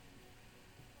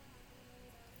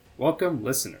Welcome,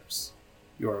 listeners.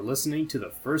 You are listening to the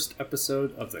first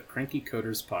episode of the Cranky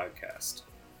Coders podcast.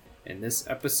 In this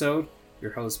episode,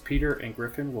 your hosts Peter and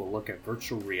Griffin will look at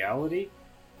virtual reality,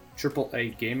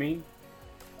 AAA gaming,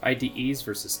 IDEs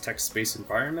versus text-based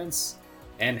environments,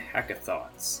 and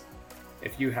hackathons.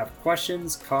 If you have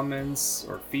questions, comments,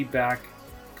 or feedback,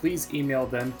 please email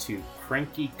them to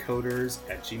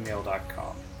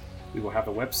crankycoders@gmail.com. We will have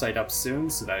a website up soon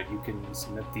so that you can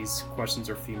submit these questions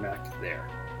or feedback there.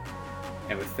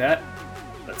 And with that,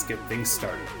 let's get things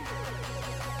started.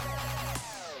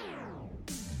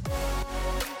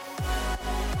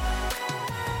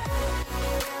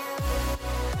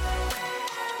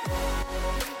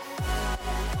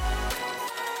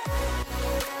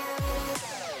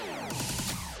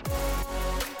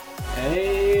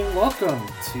 Hey, welcome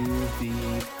to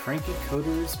the Cranky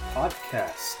Coders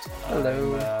podcast.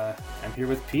 Hello. I'm here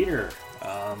with Peter,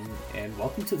 and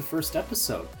welcome to the first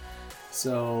episode.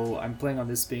 So I'm planning on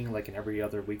this being like an every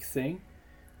other week thing,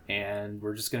 and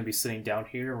we're just going to be sitting down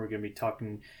here and we're going to be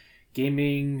talking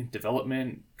gaming,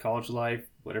 development, college life,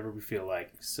 whatever we feel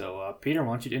like. So Peter,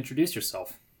 why don't you introduce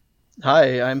yourself?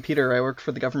 Hi, I'm Peter. I worked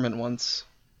for the government once.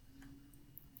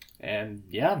 And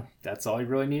yeah, that's all you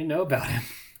really need to know about him.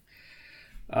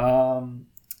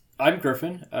 I'm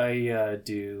Griffin. I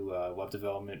do web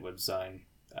development, web design.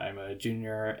 I'm a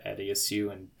junior at ASU,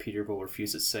 and Peter will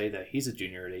refuse to say that he's a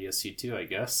junior at ASU too, I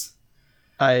guess.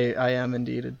 I am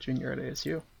indeed a junior at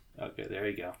ASU. Okay, there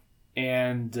you go.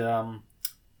 And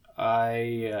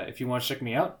if you want to check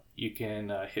me out, you can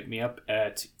hit me up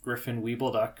at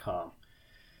griffinweeble.com.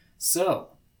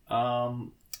 So,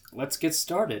 let's get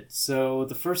started. So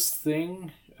the first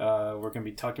thing we're going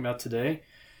to be talking about today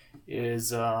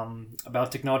is about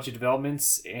technology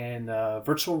developments and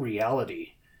virtual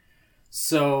reality.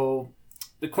 So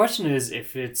the question is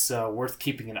if it's worth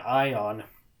keeping an eye on,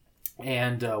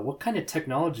 and what kind of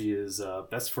technology is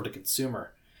best for the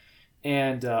consumer.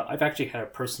 And I've actually had a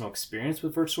personal experience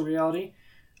with virtual reality.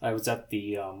 I was at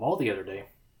the mall the other day,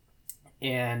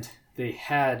 and they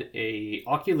had a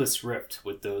Oculus Rift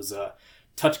with those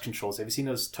touch controls. Have you seen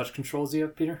those touch controls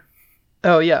yet, Peter?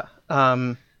 Oh, yeah.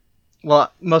 Well,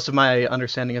 most of my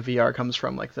understanding of VR comes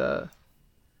from like the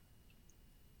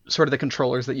sort of the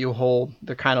controllers that you hold.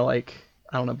 They're kind of like,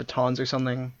 I don't know, batons or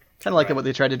something. Kind of like what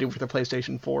they tried to do for the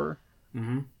PlayStation 4.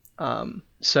 Mm-hmm.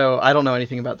 So I don't know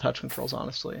anything about touch controls,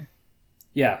 honestly.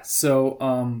 Yeah,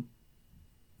 so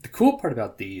the cool part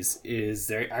about these is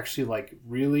they actually like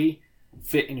really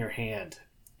fit in your hand.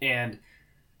 And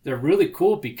they're really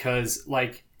cool because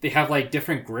like they have like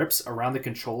different grips around the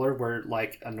controller where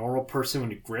like a normal person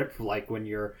when you grip, like when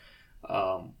you're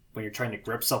trying to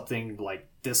grip something like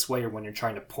this way or when you're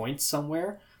trying to point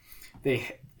somewhere,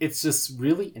 it's just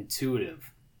really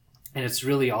intuitive and it's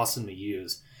really awesome to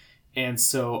use. And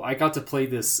so I got to play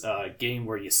this game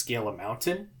where you scale a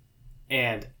mountain,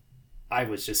 and I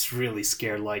was just really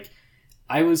scared. Like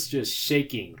I was just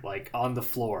shaking like on the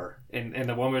floor, and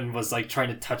the woman was like trying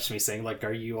to touch me saying like,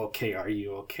 are you okay,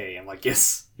 I'm like,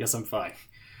 yes I'm fine.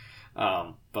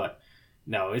 But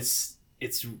no, it's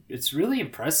really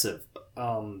impressive.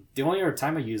 The only other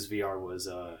time I used VR was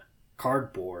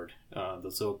cardboard,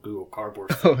 those little Google Cardboard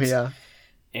things. Oh, yeah.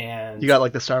 And you got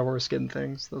like the Star Wars skin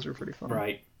things. Those are pretty fun.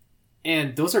 Right.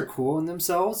 And those are cool in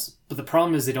themselves, but the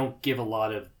problem is they don't give a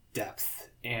lot of depth,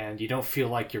 and you don't feel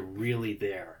like you're really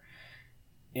there.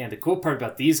 And the cool part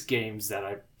about these games that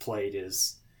I played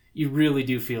is you really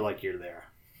do feel like you're there.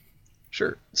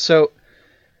 Sure. So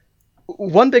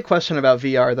one big question about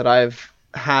VR that I've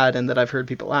had and that I've heard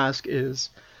people ask is,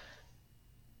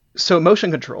 so motion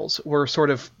controls were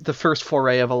sort of the first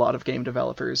foray of a lot of game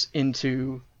developers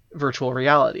into virtual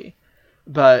reality.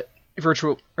 But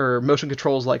motion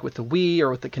controls like with the Wii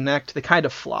or with the Kinect, they kind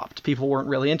of flopped. People weren't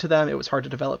really into them. It was hard to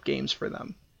develop games for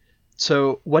them.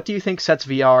 So what do you think sets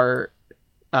VR,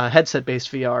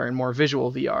 headset-based VR and more visual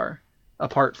VR,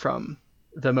 apart from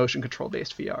the motion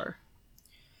control-based VR?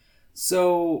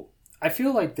 So I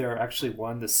feel like they're actually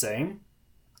one the same,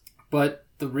 but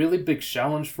the really big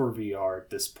challenge for VR at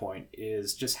this point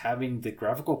is just having the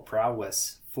graphical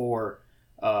prowess for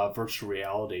virtual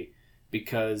reality.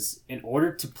 Because in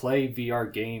order to play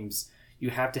VR games, you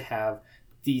have to have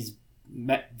these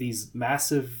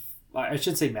massive, I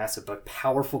shouldn't say massive, but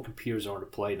powerful computers in order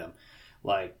to play them.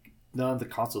 Like, none of the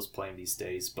consoles play them these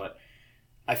days, but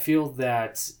I feel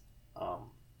that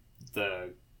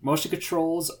the motion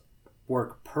controls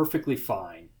work perfectly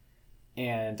fine.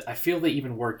 And I feel they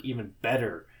even work even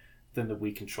better than the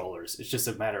Wii controllers. It's just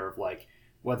a matter of, like,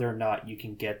 whether or not you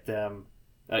can get them...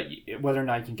 whether or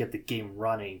not you can get the game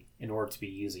running in order to be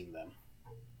using them.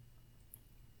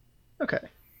 Okay.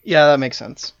 Yeah, that makes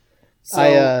sense. So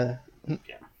yeah,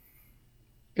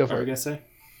 Go what for were you it. gonna say?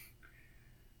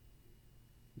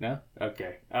 No,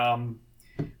 okay.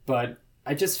 But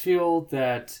I just feel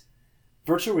that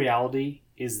virtual reality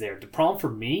is there. The problem for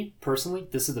me personally,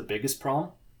 this is the biggest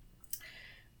problem.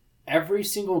 Every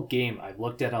single game I've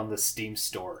looked at on the Steam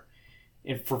store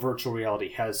and for virtual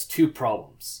reality has two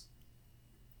problems.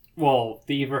 Well,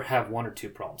 they either have one or two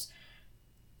problems.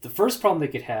 The first problem they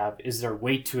could have is they're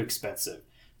way too expensive.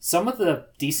 Some of the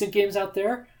decent games out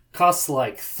there cost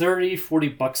like 30,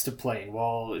 $40 to play. And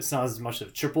while it's not as much of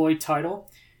a AAA title,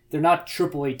 they're not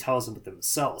AAA titles with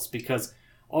themselves because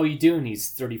all you do in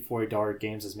these $30, $40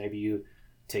 games is maybe you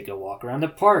take a walk around the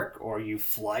park or you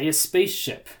fly a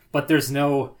spaceship. But there's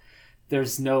no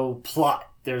plot.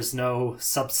 There's no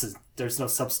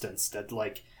substance that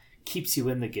like keeps you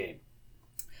in the game.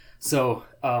 So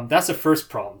that's the first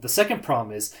problem. The second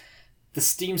problem is the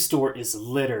Steam store is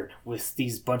littered with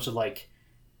these bunch of like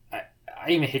I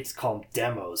even hate to call them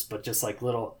demos, but just like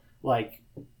little like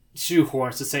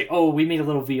shoehorns to say, oh, we made a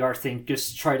little VR thing,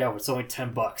 just try it out. It's only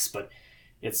 $10, but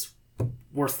it's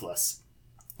worthless.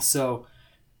 So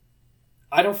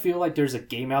I don't feel like there's a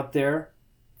game out there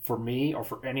for me or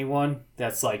for anyone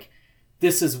that's like,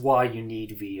 this is why you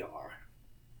need VR.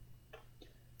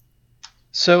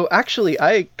 So actually,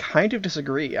 I kind of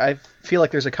disagree. I feel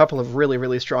like there's a couple of really,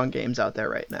 really strong games out there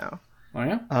right now. Oh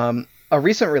yeah. A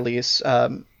recent release.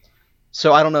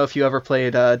 So I don't know if you ever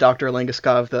played Dr.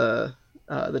 Langeskov,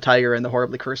 the Tiger and the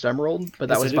Horribly Cursed Emerald, but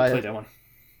that Yes, was I did play that one.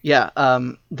 yeah,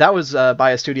 that was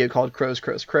by a studio called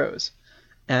Crows,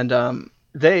 and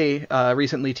they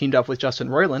recently teamed up with Justin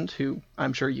Roiland, who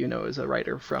I'm sure you know is a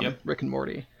writer from Yep. Rick and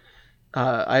Morty.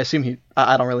 I assume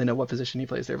I don't really know what position he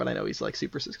plays there, but I know he's like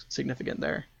super significant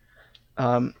there.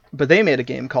 But they made a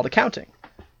game called Accounting,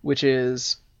 which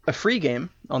is a free game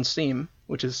on Steam,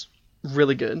 which is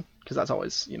really good because that's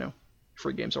always,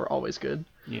 free games are always good.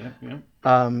 Yeah, yeah.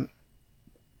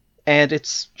 And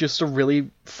it's just a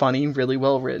really funny, really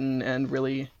well written, and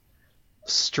really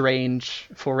strange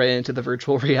foray into the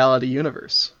virtual reality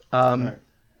universe. Right.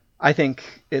 I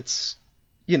think it's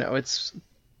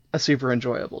a super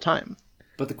enjoyable time.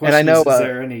 But the And question I know, is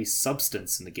there any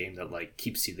substance in the game that like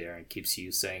keeps you there and keeps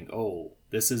you saying, "Oh,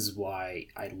 this is why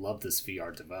I love this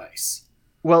VR device"?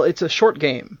 Well, it's a short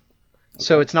game,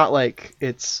 so it's not like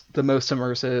it's the most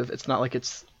immersive. It's not like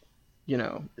it's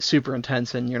super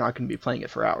intense, and you're not going to be playing it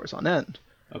for hours on end.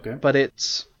 Okay. But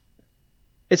it's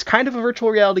kind of a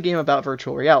virtual reality game about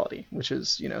virtual reality, which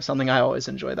is something I always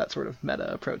enjoy, that sort of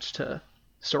meta approach to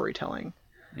storytelling.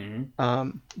 Mm-hmm.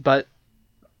 But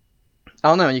I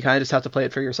don't know. You kind of just have to play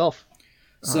it for yourself.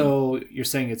 So you're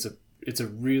saying it's a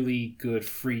really good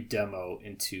free demo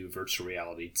into virtual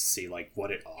reality to see like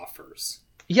what it offers.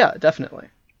 Yeah, definitely.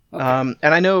 Okay. And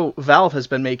I know Valve has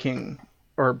been making,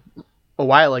 or a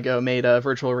while ago made a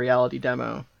virtual reality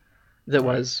demo that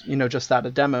was just that,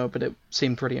 a demo, but it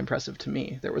seemed pretty impressive to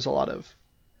me. There was a lot of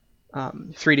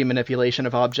 3D manipulation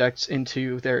of objects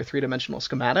into their three-dimensional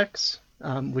schematics,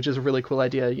 which is a really cool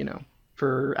idea,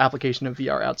 for application of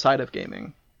VR outside of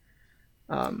gaming.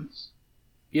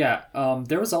 Yeah,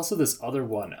 there was also this other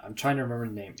one. I'm trying to remember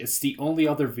the name. It's the only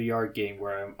other VR game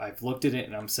where I've looked at it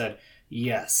and I'm said,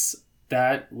 yes,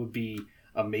 that would be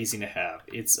amazing to have.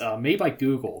 It's made by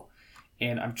Google,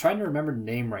 and I'm trying to remember the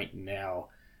name right now.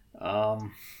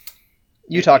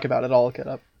 You talk about it, I'll look it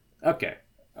up. Okay.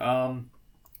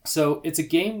 So it's a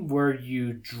game where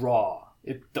you draw.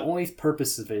 The only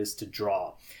purpose of it is to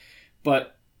draw.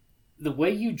 But the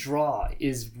way you draw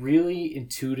is really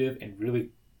intuitive and really...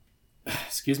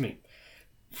 Excuse me.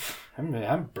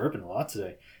 I'm burping a lot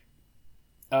today.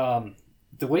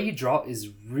 The way you draw is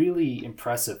really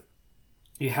impressive.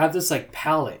 You have this like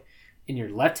palette in your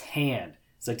left hand.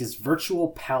 It's like this virtual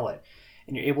palette.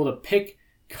 And you're able to pick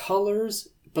colors,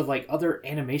 but like other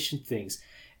animation things.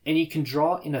 And you can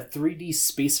draw in a 3D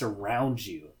space around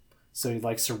you. So you're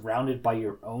like surrounded by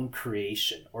your own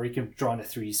creation. Or you can draw in a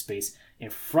 3D space in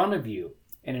front of you.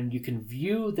 And then you can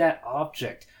view that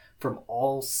object from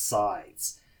all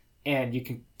sides. And you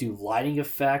can do lighting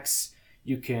effects.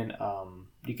 You can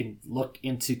look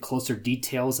into closer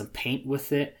details and paint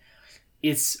with it.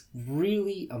 It's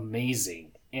really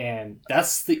amazing. And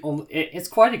that's the only... It's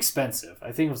quite expensive.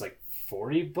 I think it was like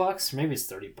 $40. Maybe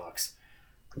it's $30.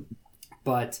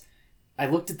 But I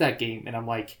looked at that game and I'm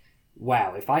like,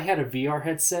 wow, if I had a VR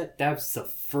headset, that's the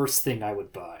first thing I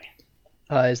would buy.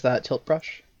 Is that Tilt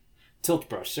Brush? Tilt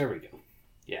Brush, there we go.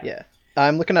 Yeah. Yeah.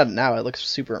 I'm looking at it now. It looks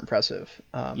super impressive.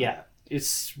 Yeah,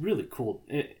 it's really cool.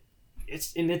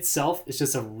 It's in itself, it's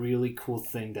just a really cool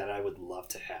thing that I would love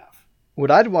to have.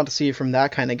 What I'd want to see from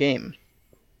that kind of game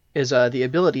the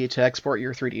ability to export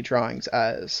your 3D drawings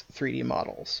as 3D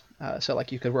models. So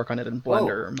like you could work on it in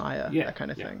Blender Oh, or Maya, yeah, that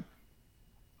kind of yeah. thing.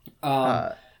 Um,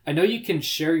 Uh, I know you can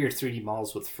share your 3D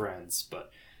models with friends,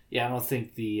 but yeah, I don't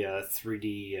think the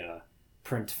 3D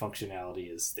print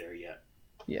functionality is there yet.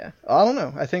 yeah, I don't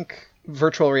know. I think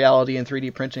virtual reality and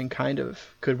 3D printing kind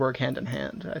of could work hand in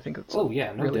hand. I think it's a Oh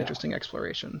yeah, no really doubt, interesting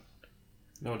exploration.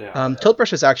 no doubt.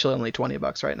 Tiltbrush is actually only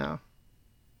 $20 right now.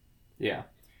 Yeah.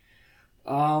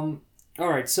 All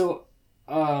right. So,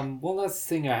 one last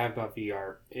thing I have about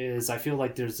VR is I feel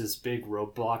like there's this big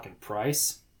roadblock in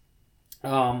price.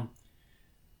 Um,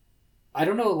 I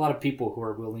don't know a lot of people who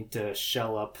are willing to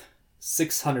shell up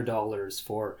 $600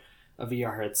 for a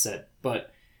VR headset,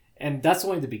 and that's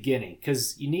only the beginning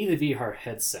because you need a VR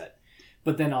headset.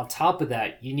 But then on top of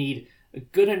that, you need a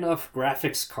good enough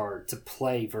graphics card to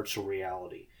play virtual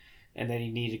reality. And then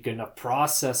you need a good enough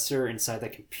processor inside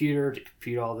that computer to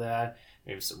compute all that,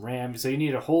 maybe some RAM. So you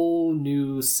need a whole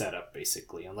new setup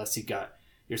basically, unless you got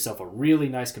yourself a really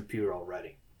nice computer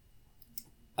already.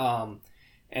 Um,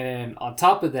 and then on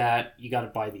top of that, you got to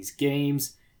buy these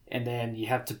games, and then you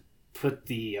have to put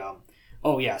the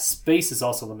oh yeah, space is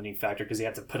also a limiting factor because you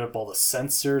have to put up all the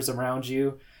sensors around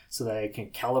you so that it can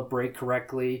calibrate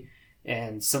correctly.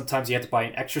 And sometimes you have to buy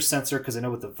an extra sensor because I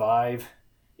know with the Vive,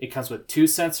 it comes with two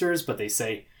sensors, but they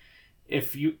say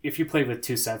if you play with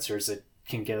two sensors, it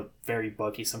can get very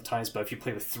buggy sometimes. But if you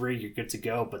play with three, you're good to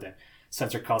go. But then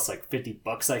sensor costs like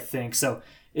 $50, I think. So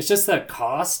it's just that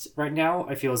cost right now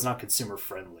I feel is not consumer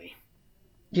friendly.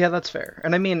 Yeah, that's fair.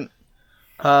 And I mean,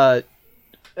 uh,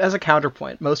 as a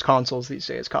counterpoint, most consoles these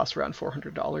days cost around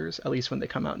 $400, at least when they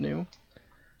come out new.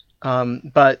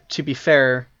 But to be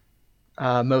fair,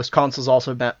 most consoles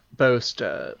also boast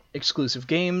exclusive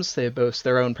games. They boast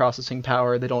their own processing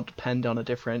power. They don't depend on a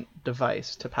different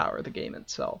device to power the game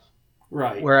itself.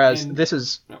 Right. Whereas And this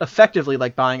is effectively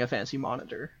like buying a fancy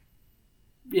monitor.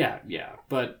 yeah,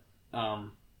 but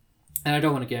and I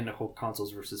don't want to get into whole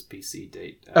consoles versus PC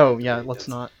Oh yeah, debate. let's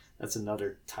not. That's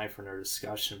another time for another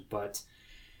discussion. But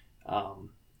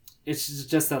it's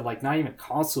just that like not even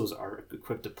consoles are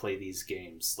equipped to play these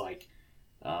games. Like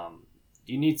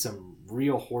you need some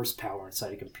real horsepower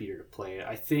inside a computer to play it.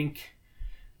 I think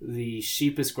the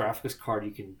cheapest graphics card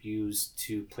you can use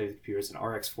to play the computer is an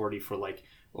RX 40 for like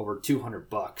over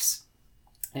 $200,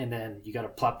 and then you got to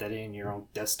plop that in your own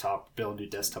desktop, build a new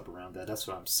desktop around that. That's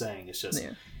what I'm saying. It's just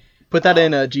Yeah. Put that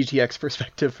in a GTX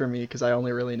perspective for me because I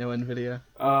only really know NVIDIA.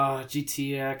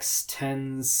 GTX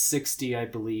 1060, I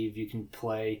believe you can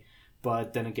play,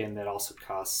 but then again, that also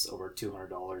costs over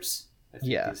 $200. I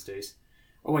think these days.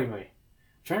 Oh wait. I'm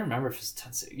trying to remember if it's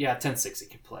 1060. Yeah, 1060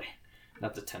 can play,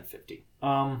 not the 1050.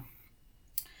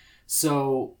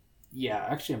 So yeah,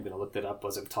 actually, I'm gonna look that up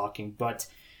as I'm talking, but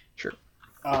Sure.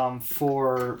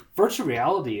 For virtual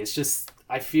reality, it's just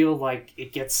I feel like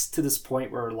it gets to this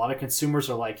point where a lot of consumers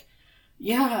are like,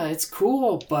 yeah, it's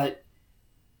cool, but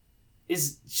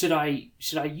should I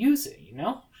use it? You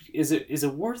know, is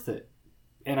it worth it?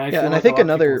 And I feel and like I think a lot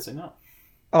of people another would say no.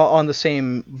 on the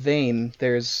same vein,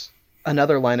 there's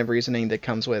another line of reasoning that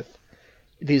comes with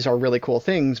these are really cool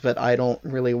things, but I don't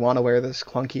really want to wear this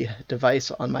clunky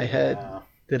device on my head Yeah.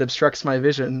 that obstructs my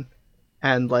vision,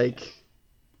 and like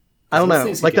I 'Cause don't those know,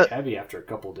 things like can get heavy after a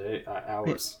couple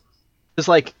hours. there's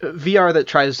like VR that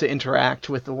tries to interact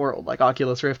with the world, like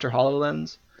Oculus Rift or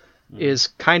HoloLens, is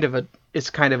kind of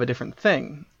a different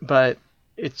thing, but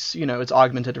it's it's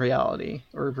augmented reality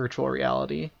or virtual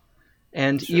reality,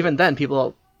 and Sure.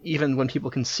 even when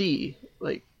people can see,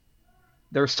 like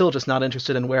they're still just not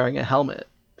interested in wearing a helmet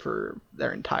for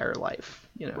their entire life.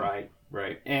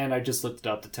 Right. And I just looked it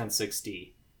up. The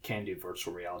 1060 can do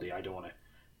virtual reality. I don't want to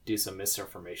do some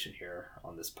misinformation here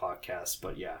on this podcast,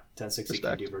 but yeah, 1060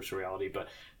 Respect. can do virtual reality. But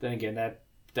then again, that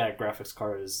graphics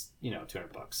card is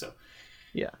 $200. So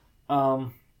Yeah.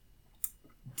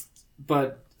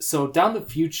 but so down the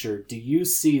future, do you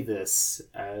see this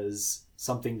as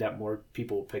something that more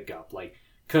people will pick up? Like,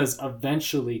 because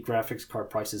eventually graphics card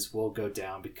prices will go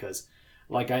down because,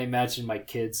 like, I imagine my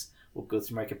kids will go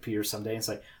through my computer someday and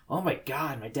say, "Oh my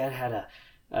God, my dad had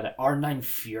an R9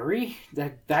 Fury.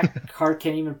 That card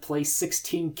can't even play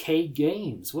 16K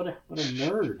games. What a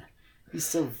nerd.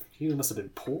 He must have been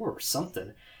poor or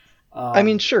something." I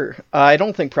mean, sure. I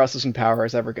don't think processing power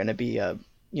is ever going to be a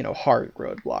hard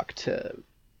roadblock to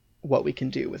what we can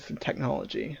do with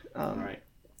technology. Right.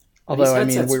 Although these I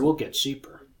mean, headsets will get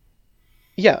cheaper.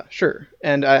 yeah, sure.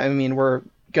 And I mean, we're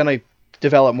going to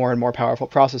develop more and more powerful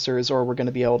processors, or we're going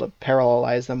to be able to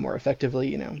parallelize them more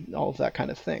effectively. All of that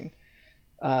kind of thing.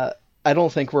 I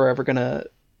don't think we're ever going to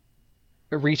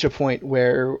reach a point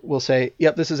where we'll say,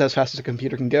 yep, this is as fast as a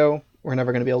computer can go. We're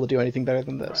never going to be able to do anything better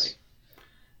than this.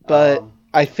 Right. But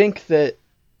I think that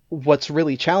what's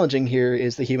really challenging here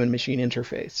is the human-machine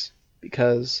interface,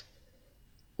 because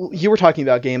you were talking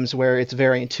about games where it's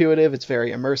very intuitive, it's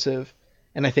very immersive,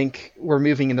 and I think we're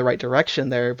moving in the right direction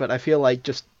there, but I feel like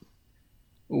just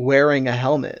wearing a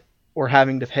helmet or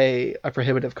having to pay a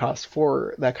prohibitive cost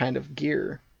for that kind of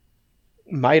gear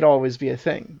might always be a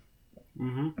thing.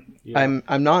 Mm-hmm. Yeah.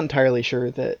 I'm not entirely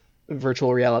sure that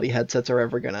virtual reality headsets are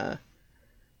ever gonna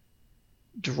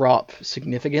drop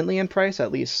significantly in price,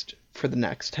 at least for the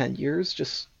next 10 years,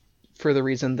 just for the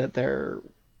reason that they're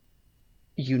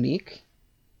unique.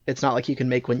 It's not like you can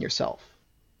make one yourself.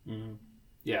 Mm-hmm.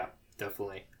 Yeah,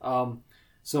 definitely.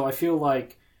 So I feel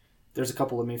like there's a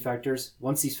couple limiting factors.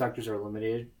 Once these factors are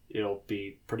eliminated, it'll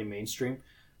be pretty mainstream.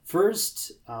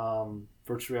 First,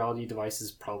 virtual reality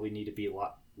devices probably need to be a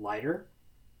lot lighter.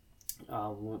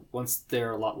 Once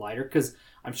they're a lot lighter, because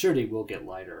I'm sure they will get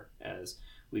lighter as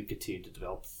we continue to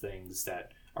develop things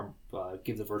that are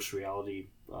give the virtual reality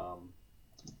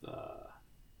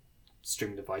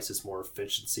string devices more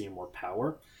efficiency and more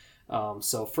power.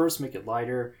 So first, make it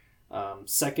lighter.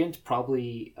 Second,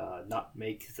 probably not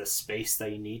make the space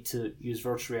that you need to use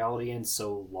virtual reality in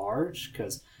so large,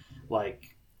 because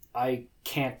like I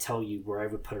can't tell you where I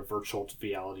would put a virtual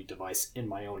reality device in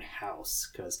my own house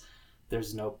because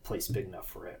there's no place big enough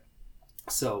for it.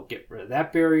 So get rid of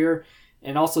that barrier.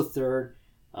 And also third,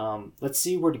 let's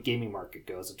see where the gaming market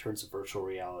goes in terms of virtual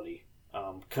reality.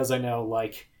 Because I know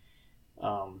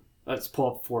let's pull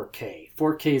up 4K.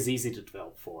 4K is easy to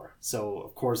develop for. So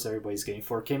of course everybody's getting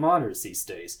 4K monitors these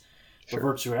days. Sure. For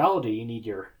virtual reality, you need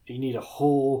to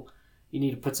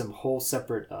put some whole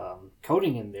separate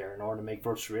coding in there in order to make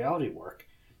virtual reality work.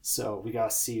 So we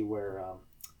gotta see where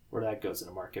that goes in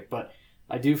the market. But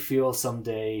I do feel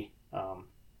someday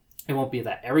it won't be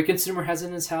that every consumer has it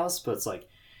in his house, but it's like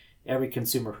every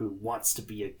consumer who wants to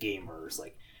be a gamer, is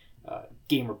like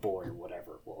Gamer Boy or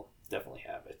whatever, will definitely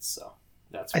have it. So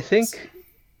that's what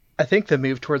I think the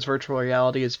move towards virtual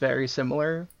reality is very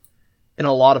similar in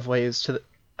a lot of ways to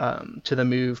the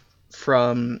move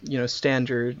from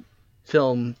standard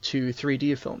film to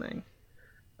 3D filming,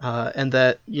 and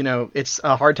that it's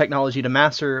a hard technology to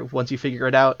master. Once you figure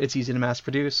it out, it's easy to mass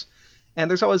produce, and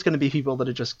there's always going to be people that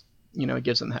it just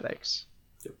gives them headaches.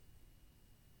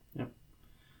 Yep.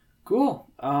 Cool.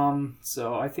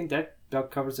 So I think that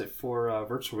about covers it for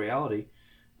virtual reality.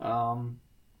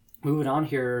 Moving on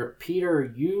here,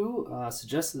 Peter, you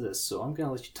suggested this, so I'm going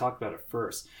to let you talk about it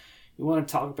first. You want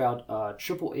to talk about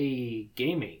AAA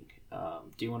gaming.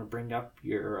 Do you want to bring up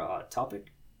your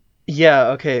topic?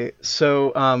 Yeah. Okay.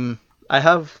 So I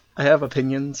have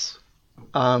opinions.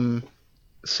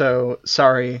 So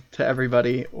sorry to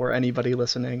everybody or anybody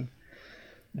listening.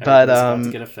 Everybody's about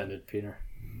to get offended, Peter.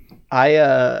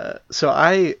 I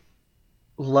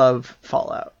love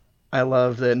Fallout. I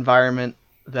love the environment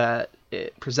that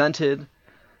it presented.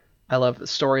 I love the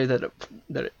story that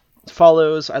it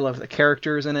follows. I love the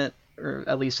characters in it, or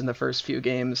at least in the first few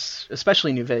games,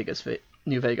 especially New Vegas.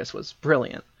 New Vegas was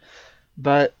brilliant.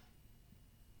 But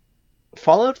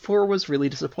Fallout 4 was really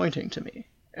disappointing to me,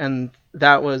 and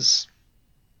that was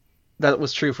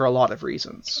true for a lot of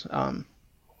reasons.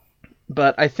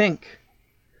 But I think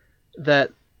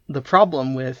that the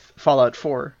problem with Fallout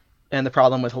 4 and the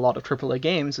problem with a lot of AAA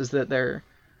games is that they're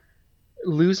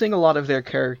losing a lot of their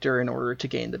character in order to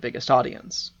gain the biggest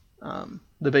audience.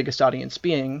 The biggest audience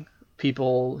being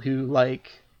people who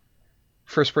like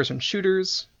first-person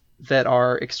shooters that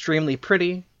are extremely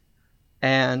pretty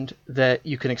and that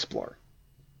you can explore.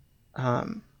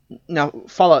 Now,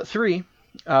 Fallout 3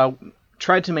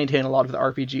 tried to maintain a lot of the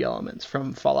RPG elements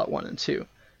from Fallout 1 and 2.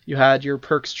 You had your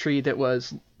perks tree that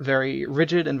was very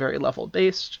rigid and very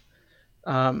level-based.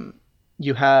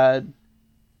 You had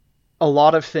a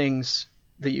lot of things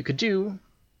that you could do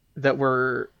that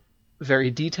were very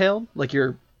detailed, like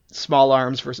your small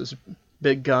arms versus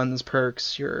big guns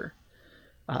perks, your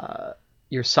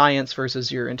science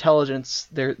versus your intelligence.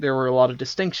 There were a lot of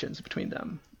distinctions between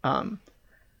them,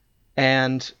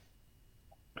 and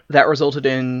that resulted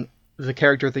in the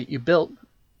character that you built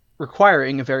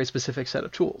requiring a very specific set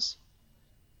of tools.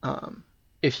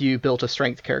 If you built a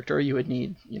strength character, you would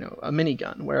need, a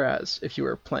minigun, whereas if you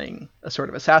were playing a sort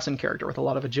of assassin character with a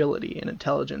lot of agility and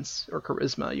intelligence or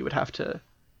charisma, you would have to,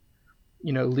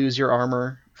 lose your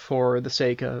armor for the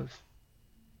sake of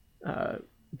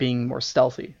being more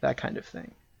stealthy, that kind of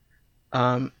thing.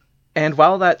 And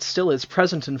while that still is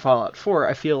present in Fallout 4,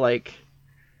 I feel like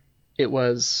it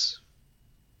was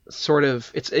sort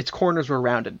of its corners were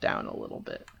rounded down a little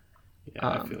bit. Yeah,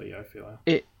 I feel you.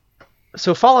 It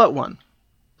So Fallout 1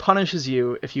 punishes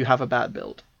you if you have a bad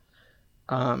build.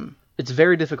 It's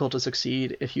very difficult to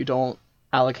succeed if you don't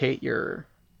allocate your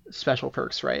special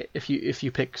perks right. If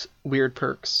you pick weird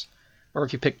perks, or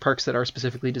if you pick perks that are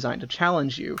specifically designed to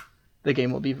challenge you, the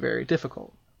game will be very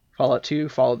difficult. Fallout 2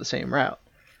 followed the same route.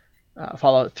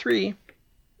 Fallout 3,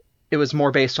 it was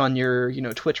more based on your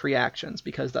Twitch reactions,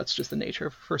 because that's just the nature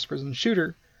of a first-person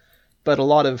shooter. But a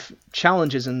lot of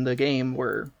challenges in the game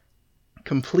were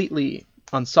completely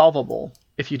unsolvable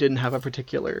if you didn't have a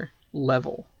particular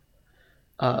level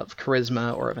of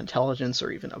charisma or of intelligence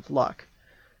or even of luck.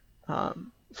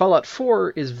 Fallout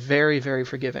 4 is very, very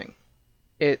forgiving.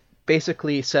 It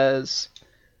basically says,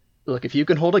 look, if you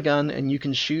can hold a gun and you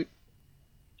can shoot,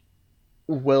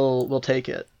 we'll take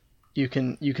it. You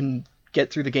can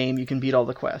get through the game, you can beat all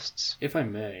the quests. If I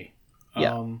may,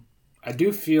 Yeah. I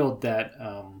do feel that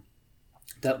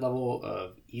that level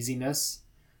of easiness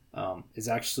is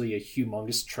actually a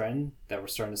humongous trend that we're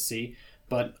starting to see.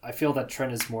 But I feel that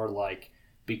trend is more like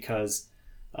because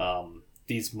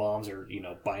these moms are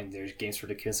buying their games for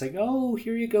the kids, like, oh,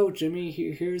 here you go, Jimmy.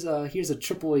 Here's a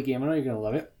AAA game. I know you're gonna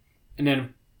love it. And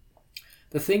then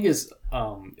the thing is,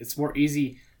 it's more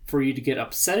easy for you to get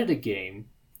upset at a game.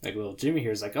 Like little Jimmy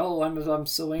here is like, oh, I'm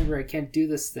so angry, I can't do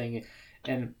this thing,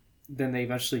 and then they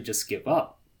eventually just give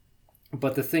up.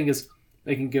 But the thing is,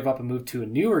 they can give up and move to a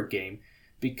newer game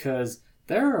because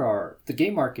the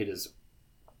game market is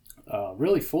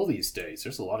really full these days.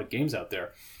 There's a lot of games out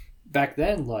there. Back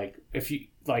then, like if you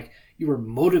you were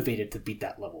motivated to beat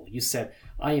that level. You said,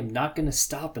 I am not going to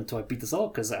stop until I beat this level,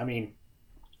 because I mean,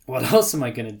 what else am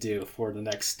I going to do for the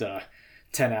next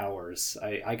 10 hours?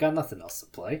 I got nothing else to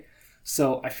play.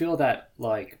 So I feel that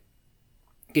like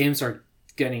games are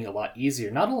getting a lot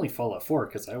easier. Not only Fallout 4,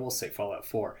 because I will say Fallout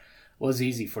 4 was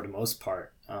easy for the most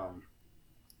part,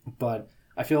 but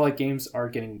I feel like games are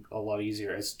getting a lot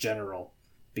easier as general,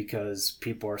 because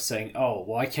people are saying, oh,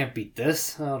 well, I can't beat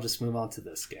this, I'll just move on to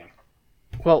this game.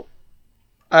 Well,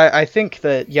 I think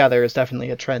that, yeah, there is definitely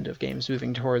a trend of games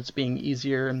moving towards being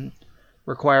easier and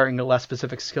requiring a less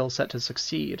specific skill set to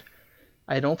succeed.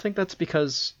 I don't think that's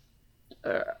because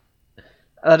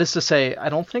that is to say, I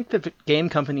don't think that game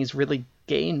companies really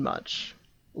gain much.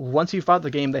 Once you've bought the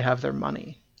game, they have their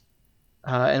money.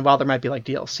 And while there might be like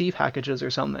DLC packages or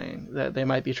something that they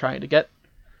might be trying to get,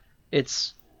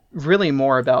 it's really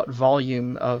more about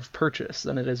volume of purchase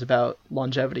than it is about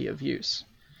longevity of use.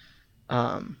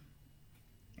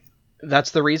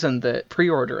 That's the reason that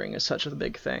pre-ordering is such a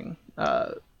big thing.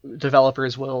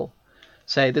 Developers will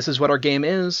say, this is what our game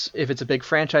is. If it's a big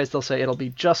franchise, they'll say it'll be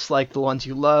just like the ones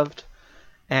you loved.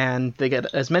 And they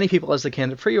get as many people as they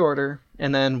can to pre-order,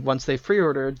 and then once they've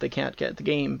pre-ordered, they can't get the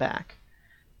game back.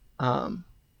 And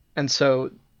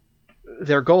so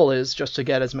their goal is just to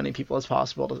get as many people as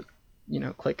possible to,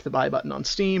 click the buy button on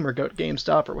Steam or go to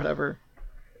GameStop or whatever.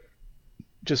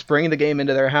 Just bring the game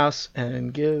into their house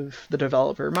and give the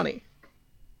developer money.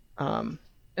 And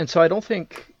so I don't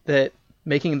think that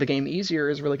making the game easier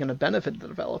is really going to benefit the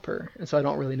developer, and so I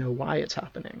don't really know why it's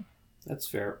happening. That's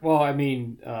fair. Well, I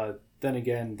mean, then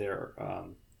again, there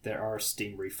are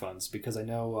Steam refunds, because I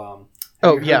know.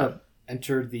 Have you heard of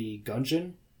Enter the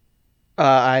Gungeon?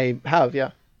 I have,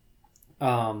 yeah.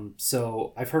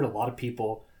 So I've heard a lot of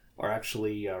people are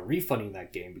actually refunding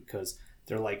that game because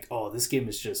they're like, oh, this game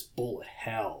is just bullet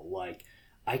hell. Like,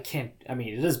 I can't. I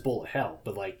mean, it is bullet hell,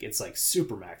 but like it's like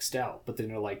super maxed out. But then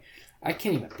they're like, I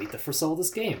can't even beat the first level of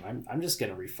this game. I'm just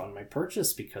gonna refund my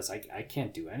purchase because I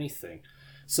can't do anything.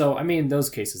 So, I mean, in those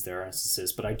cases, there are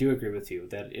instances, but I do agree with you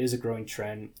that it is a growing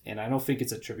trend, and I don't think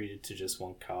it's attributed to just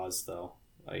one cause, though.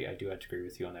 I do have to agree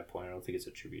with you on that point. I don't think it's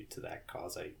attributed to that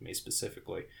cause I made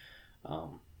specifically.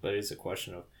 But it is a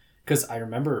question of... Because I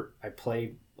remember I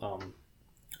played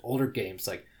older games,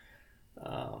 like...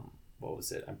 what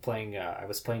was it? I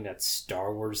was playing that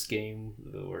Star Wars game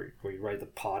where you ride the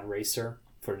pod racer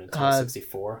for Nintendo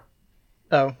 64.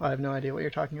 Oh, I have no idea what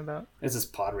you're talking about. It's this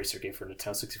pod racer game for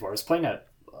Nintendo 64. I was playing that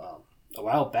a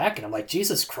while back, and I'm like,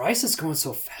 Jesus Christ, it's going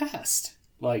so fast.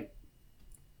 Like,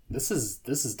 this is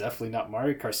definitely not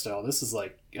Mario Kart style. This is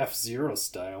like F-Zero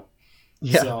style.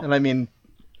 Yeah, so, and I mean,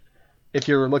 if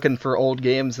you're looking for old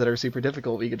games that are super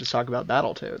difficult, we could just talk about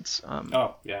Battletoads.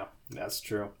 Oh yeah, that's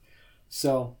true.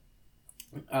 So,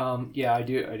 yeah, I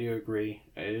do agree.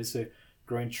 It is a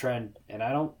growing trend, and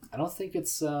I don't think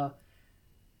it's I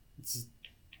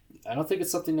don't think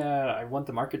it's something that I want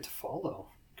the market to follow,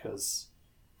 because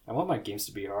I want my games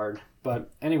to be hard. But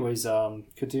anyways,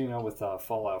 continuing on with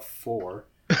Fallout 4.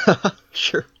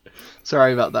 Sure.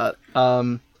 Sorry about that.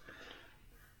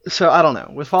 So I don't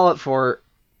know. With Fallout 4,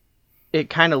 it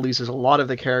kind of loses a lot of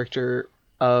the character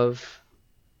of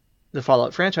the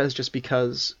Fallout franchise just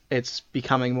because it's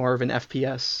becoming more of an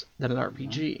FPS than an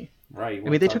RPG. Right. You I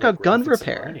mean, want they to talk took about out gun graphics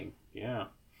and repair. writing. Yeah.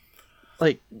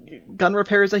 Like, gun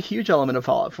repair is a huge element of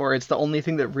Fallout 4. It's the only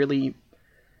thing that really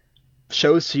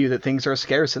shows to you that things are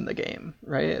scarce in the game,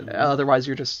 right? Hmm. Otherwise,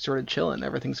 you're just sort of chilling.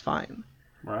 Everything's fine.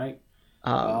 Right.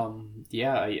 Um,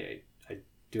 Yeah, I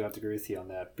do have to agree with you on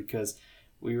that because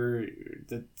we were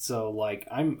so like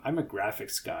I'm a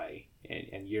graphics guy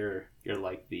and you're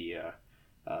like the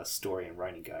story and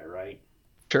writing guy, right?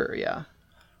 sure, yeah.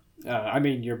 I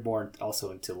mean, you're more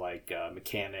also into like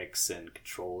mechanics and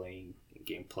controlling and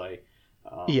gameplay.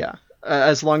 Um, Yeah.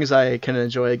 As long as I can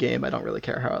enjoy a game, I don't really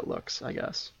care how it looks, I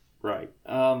guess. right.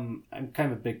 I'm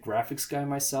kind of a big graphics guy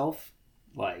myself.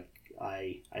 Like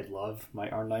I love my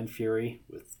R9 Fury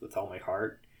with all my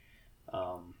heart.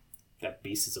 Um, that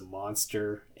beast is a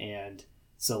monster, and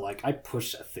so like I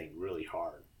push that thing really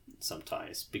hard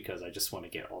sometimes because I just want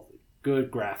to get all the good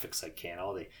graphics I can,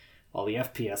 all the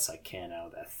FPS I can out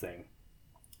of that thing.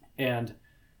 And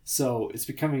so it's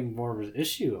becoming more of an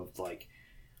issue of like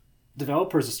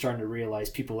developers are starting to realize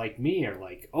people like me are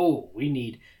like, oh, we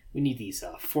need these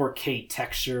 4K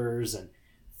textures and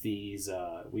these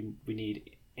we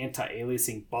need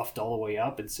anti-aliasing buffed all the way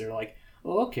up, and so they're like,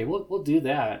 oh, okay, we'll do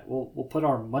that. We'll put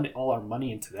all our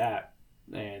money into that,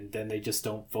 and then they just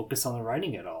don't focus on the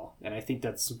writing at all. And I think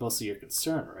that's mostly your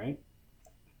concern, right?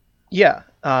 Yeah.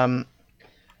 And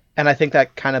I think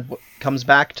that kind of comes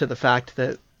back to the fact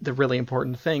that the really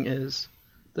important thing is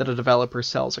that a developer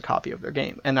sells a copy of their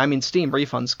game. And I mean, Steam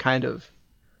refunds kind of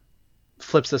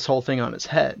flips this whole thing on its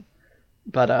head.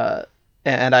 But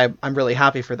and I'm really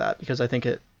happy for that because I think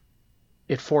it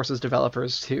forces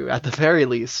developers to, at the very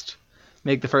least,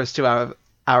 make the first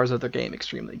hours of their game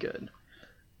extremely good.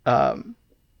 Um,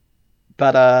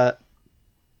 but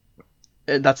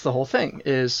that's the whole thing.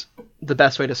 Is the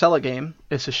best way to sell a game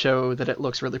is to show that it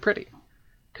looks really pretty,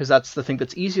 because that's the thing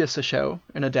that's easiest to show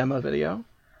in a demo video.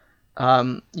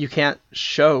 You can't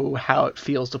show how it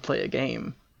feels to play a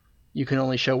game. You can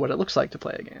only show what it looks like to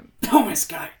play a game. Oh my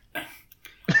sky.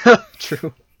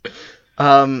 True.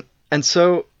 And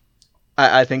so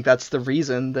I think that's the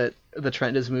reason that the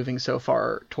trend is moving so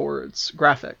far towards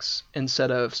graphics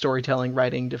instead of storytelling,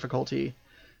 writing, difficulty,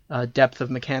 depth of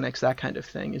mechanics, that kind of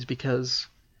thing, is because,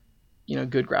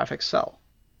 good graphics sell.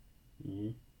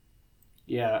 Mhm.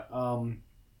 Yeah.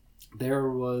 There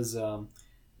was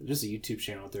there's a YouTube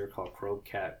channel out there called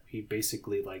Crowcat. He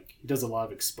basically like he does a lot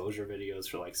of exposure videos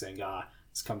for like saying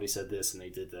this company said this and they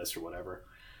did this or whatever.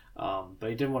 But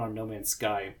he did one on No Man's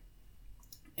Sky,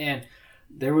 and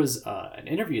there was an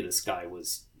interview this guy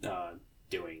was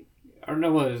doing. I don't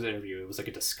know what it was an interview. It was like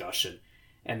a discussion,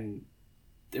 and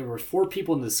there were four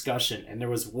people in the discussion, and there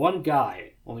was one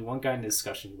guy, only one guy in the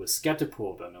discussion, who was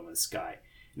skeptical about No Man's Sky,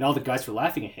 and all the guys were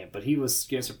laughing at him. But he was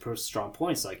giving some pretty strong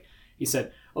points. Like he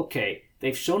said, "Okay,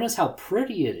 they've shown us how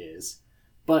pretty it is,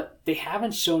 but they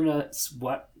haven't shown us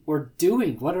what we're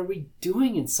doing. What are we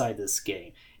doing inside this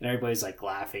game?" And everybody's like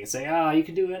laughing and saying, you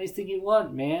can do anything you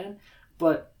want, man."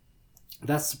 But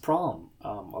that's the problem.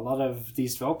 A lot of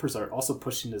these developers are also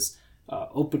pushing this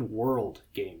open world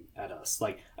game at us.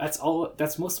 Like that's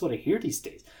most of what I hear these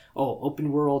days. Oh,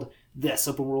 open world this,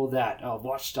 open world that.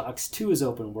 Watch Dogs 2 is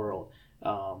open world.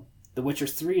 The Witcher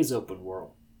 3 is open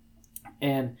world.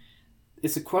 And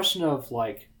it's a question of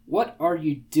like, what are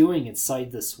you doing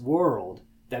inside this world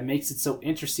that makes it so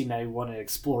interesting that you want to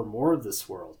explore more of this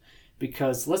world?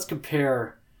 Because let's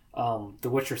compare The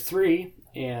Witcher 3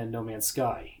 and No Man's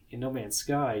Sky. In No Man's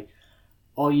Sky,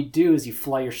 all you do is you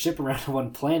fly your ship around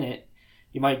one planet.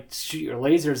 You might shoot your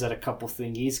lasers at a couple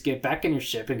thingies, get back in your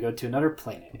ship, and go to another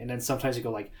planet. And then sometimes you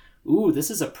go like, "Ooh, this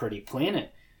is a pretty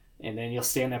planet," and then you'll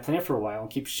stay on that planet for a while and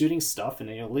keep shooting stuff, and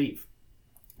then you'll leave.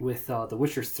 With The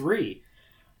Witcher 3,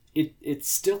 it's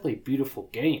still a beautiful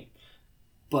game.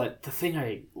 But the thing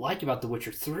I like about The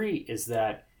Witcher 3 is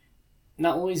that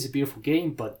not only is it a beautiful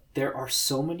game, but there are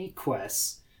so many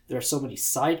quests, there are so many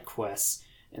side quests,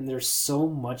 and there's so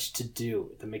much to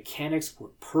do. The mechanics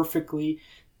work perfectly.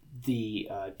 The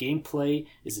gameplay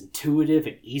is intuitive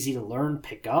and easy to learn,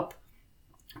 pick up.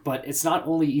 But it's not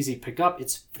only easy to pick up;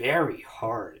 it's very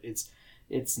hard.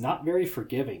 It's not very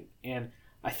forgiving, and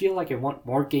I feel like I want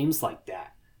more games like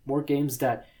that. More games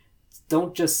that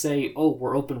don't just say, "Oh,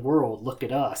 we're open world. Look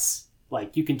at us."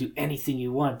 Like you can do anything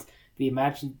you want.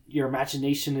 Your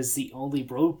imagination is the only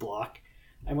roadblock.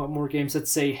 I want more games that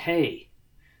say, "Hey,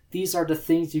 these are the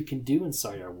things you can do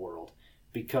inside our world."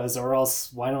 Because, or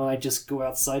else, why don't I just go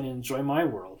outside and enjoy my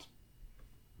world?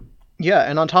 Yeah,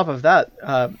 and on top of that,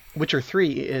 Witcher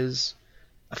 3 is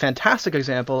a fantastic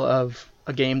example of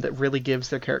a game that really gives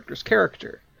their characters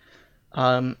character.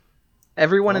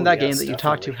 Everyone in Oh that game yes, that you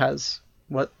talk to definitely. has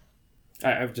what?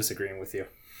 I'm disagreeing with you.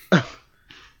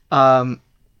 Um,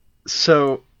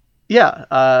 so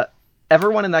yeah,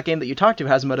 everyone in that game that you talk to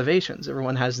has motivations.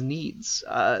 Everyone has needs.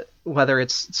 Whether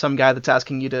it's some guy that's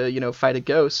asking you to, fight a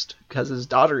ghost because his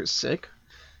daughter is sick,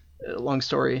 long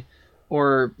story,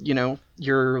 or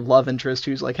your love interest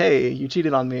who's like, hey, you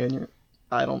cheated on me and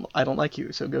I don't like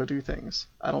you, so go do things.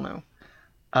 I don't know.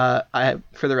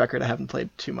 For the record, I haven't played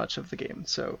too much of the game,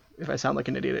 so if I sound like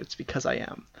an idiot, it's because I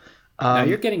am. Now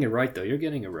you're Um, getting it right though. You're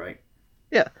getting it right.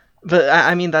 yeah, but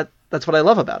I mean that's what I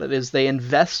love about it is they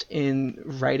invest in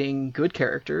writing good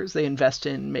characters. They invest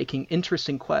in making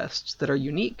interesting quests that are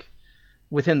unique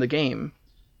within the game,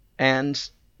 and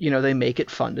they make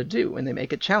it fun to do and they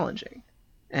make it challenging,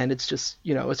 and it's just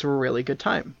it's a really good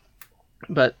time.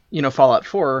 But Fallout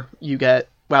 4, you get,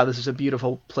 wow, this is a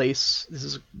beautiful place. This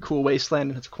is a cool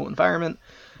wasteland and it's a cool environment.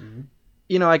 Hmm.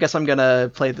 I guess I'm gonna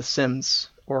play The Sims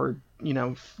or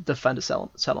defend a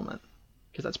settlement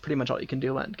because that's pretty much all you can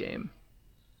do end game.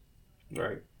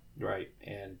 Right, right.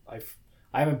 And I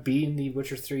haven't beaten The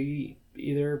Witcher 3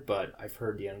 either, but I've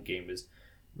heard the end game is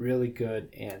really good,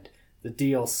 and the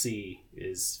DLC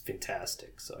is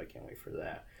fantastic. So I can't wait for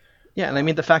that. Yeah, and I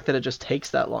mean Um, the fact that it just takes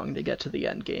that long to get to the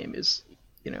end game is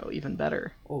even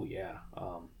better. oh yeah.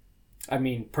 I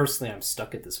mean, personally, I'm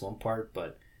stuck at this one part,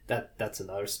 but that's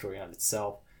another story on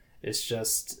itself. It's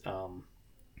just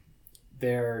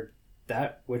there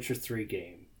that Witcher 3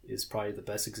 game is probably the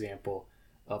best example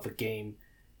of a game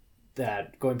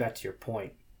that, going back to your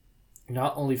point,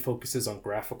 not only focuses on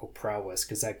graphical prowess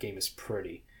because that game is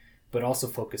pretty, but also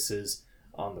focuses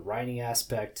on the writing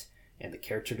aspect and the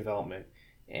character development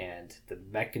and the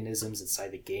mechanisms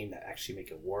inside the game that actually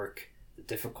make it work, the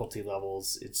difficulty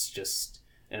levels. It's just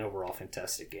an overall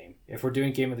fantastic game. If we're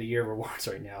doing Game of the Year rewards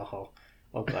right now,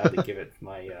 I'll gladly give it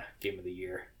my Game of the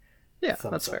Year Yeah,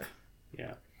 that's thumbs up. fair.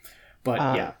 Yeah. But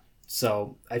Uh, yeah,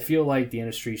 so I feel like the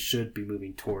industry should be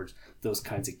moving towards those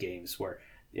kinds of games where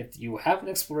if you have an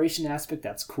exploration aspect,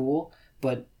 that's cool,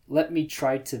 but let me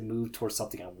try to move towards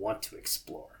something I want to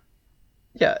explore.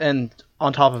 yeah, and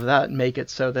on top of that, make it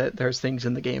so that there's things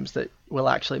in the games that will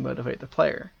actually motivate the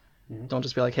player. Mm-hmm. Don't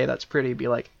just be like, hey, that's pretty. Be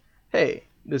like, hey,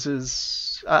 this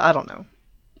is I don't know.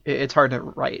 It's hard to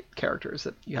write characters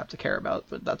that you have to care about,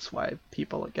 but that's why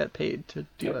people get paid to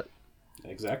do Yep, it.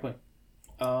 exactly.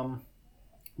 Um,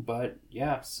 but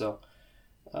yeah, so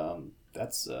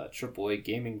that's AAA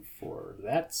gaming for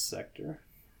that sector.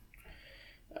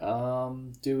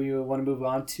 Do we want to move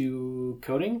on to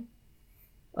coding?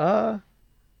 Uh,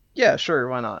 yeah, sure,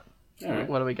 why not? All right.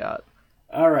 What do we got?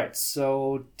 All right,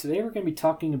 so today we're going to be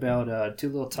talking about two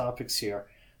little topics here.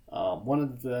 One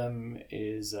of them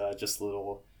is just a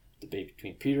little debate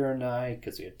between Peter and I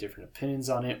because we have different opinions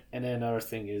on it, and then another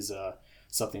thing is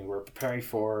something we're preparing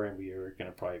for, and we are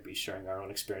going to probably be sharing our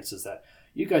own experiences that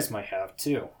you guys might have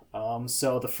too.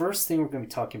 So the first thing we're going to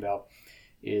be talking about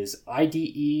is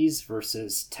IDEs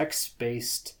versus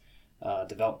text-based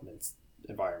development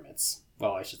environments.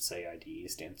 Well, I should say IDE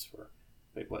stands for.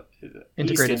 Wait, what? E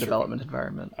Integrated stands for. development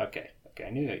environment. Okay, I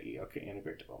knew that. Okay,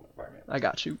 integrated development environment. I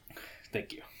got you.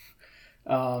 Thank you.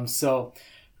 So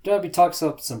we're gonna be talking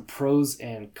about some pros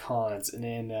and cons, and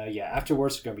then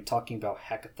afterwards we're gonna be talking about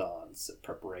hackathons,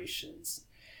 preparations,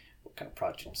 what kind of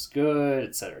project is good,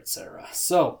 etc., etc.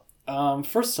 So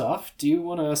first off, do you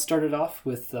want to start it off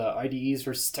with IDEs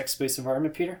versus text-based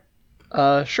environment, Peter?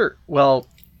 Sure. Well,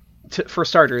 for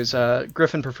starters,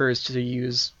 Griffin prefers to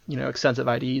use extensive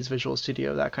IDEs, Visual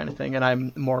Studio, that kind of thing, and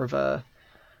I'm more of a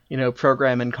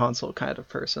program and console kind of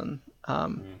person.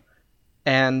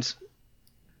 And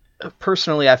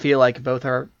personally, I feel like both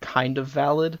are kind of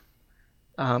valid,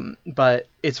 but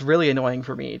it's really annoying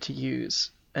for me to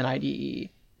use an IDE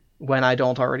when I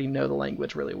don't already know the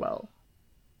language really well.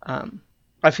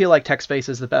 I feel like text-based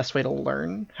is the best way to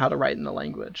learn how to write in the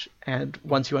language, and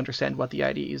once you understand what the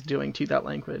IDE is doing to that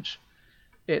language,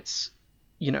 it's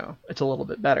it's a little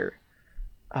bit better.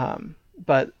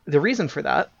 But the reason for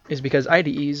that is because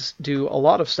IDEs do a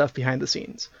lot of stuff behind the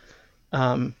scenes,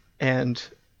 and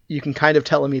you can kind of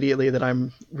tell immediately that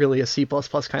I'm really a C++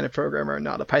 kind of programmer,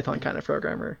 not a Python kind of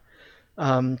programmer,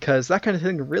 because that kind of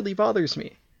thing really bothers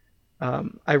me.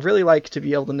 I really like to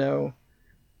be able to know,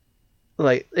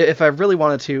 like, if I really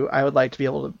wanted to, I would like to be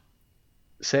able to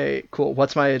say, cool,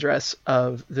 what's my address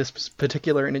of this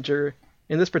particular integer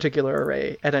in this particular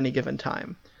array at any given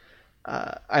time.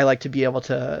 I like to be able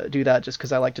to do that just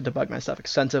because I like to debug my stuff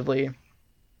extensively,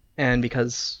 and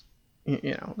because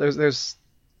there's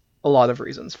a lot of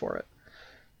reasons for it.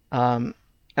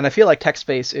 And I feel like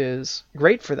TextBase is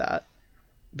great for that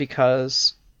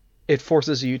because it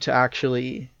forces you to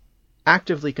actually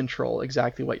actively control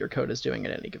exactly what your code is doing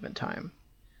at any given time.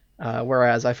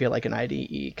 Whereas I feel like an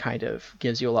IDE kind of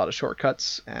gives you a lot of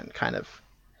shortcuts and kind of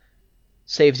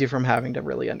saves you from having to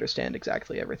really understand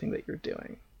exactly everything that you're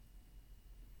doing.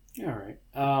 All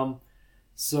right.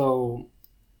 So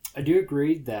I do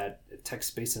agree that a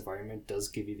text-based environment does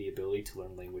give you the ability to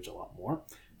learn language a lot more.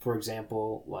 For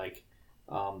example, like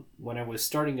when I was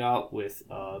starting out with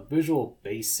Visual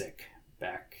Basic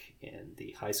back in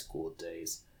the high school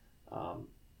days,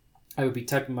 I would be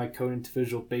typing my code into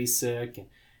Visual Basic and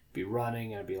be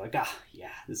running, and I'd be like,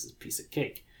 yeah, this is a piece of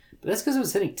cake. But that's because I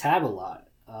was hitting tab a lot.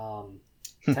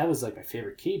 Tab was like my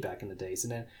favorite key back in the days.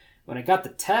 And then when I got the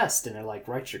test and I like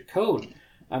write your code,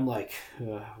 I'm like,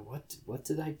 what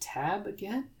did I tab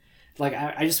again? Like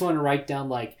I just want to write down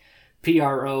like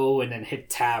PRO and then hit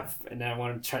tab, and then I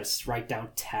want to try to write down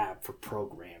tab for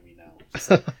program,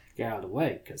 just like, get out of the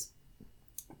way because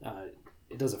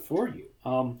it does it for you.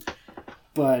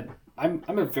 But I'm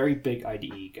a very big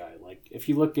IDE guy. Like if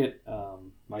you look at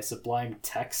my Sublime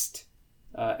Text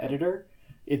editor,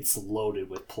 it's loaded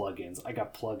with plugins. I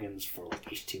got plugins for like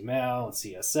HTML and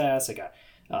CSS. I got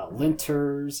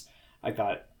linters. I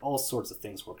got all sorts of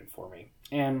things working for me.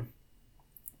 And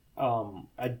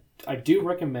I do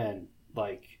recommend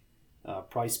like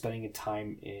probably spending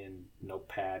time in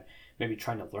Notepad, maybe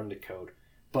trying to learn the code.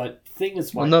 But the thing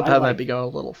is, well, Notepad might be going a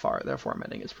little far. Their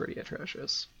formatting is pretty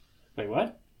atrocious. Wait,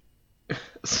 what?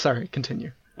 Sorry,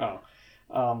 continue. Oh,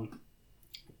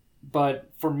 but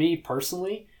for me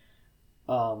personally,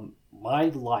 my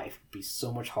life would be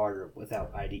so much harder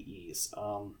without IDEs.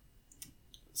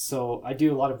 So I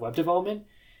do a lot of web development,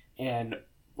 and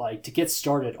like to get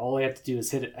started, all I have to do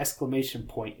is hit an exclamation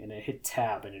point and then hit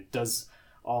tab, and it does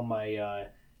all my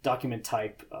document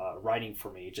type writing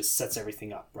for me. It just sets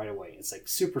everything up right away. It's like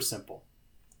super simple.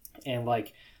 And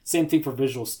like same thing for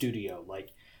Visual Studio.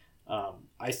 Like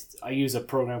I use a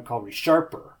program called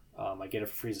ReSharper. I get it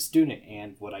for free as a student,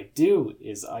 and what I do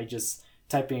is I just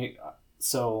type in.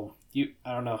 So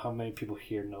I don't know how many people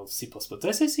here know C++. Did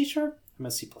I say C#? I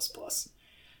meant C++.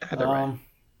 Either way.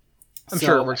 I'm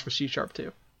sure it works for C#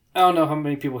 too. I don't know how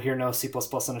many people here know C++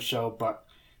 on the show, but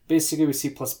basically with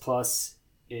C++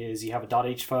 is you have a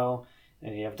 .h file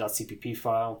and you have a .cpp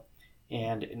file,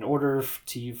 and in order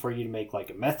for you to make like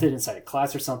a method inside a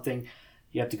class or something,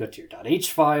 you have to go to your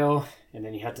 .h file, and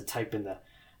then you have to type in the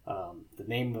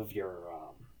name of your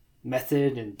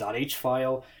method in .h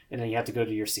file, and then you have to go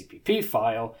to your CPP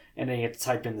file, and then you have to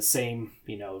type in the same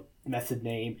method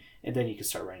name, and then you can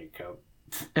start writing your code.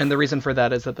 And the reason for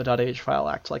that is that the .h file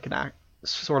acts like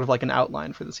sort of like an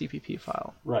outline for the CPP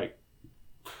file. Right.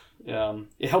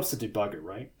 It helps to debug it,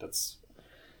 right?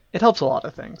 It helps a lot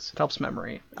of things. It helps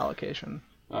memory allocation.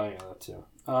 Oh yeah, that too.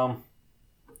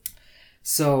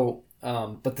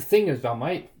 But the thing is about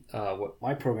what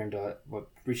my program does, what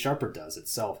ReSharper does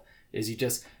itself, is you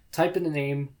just type in the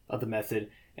name of the method,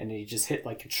 and then you just hit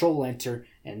like Control Enter,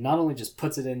 and not only just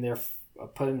puts it in there,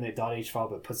 put in the .h file,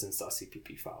 but puts it in the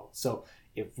 .cpp file. So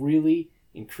it really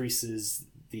increases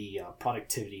the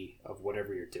productivity of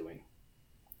whatever you're doing.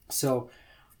 So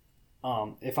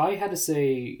if I had to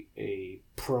say a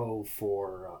pro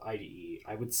for IDE,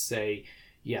 I would say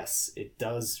yes, it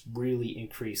does really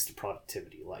increase the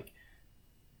productivity. Like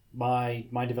my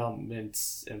development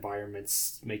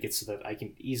environments make it so that I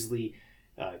can easily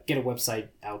get a website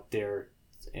out there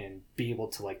and be able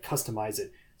to like customize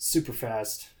it super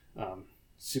fast,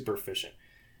 super efficient.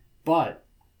 But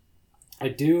I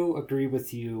do agree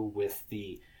with you with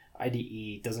the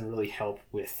IDE doesn't really help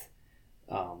with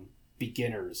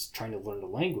beginners trying to learn the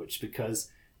language, because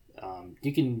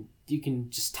you can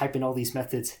just type in all these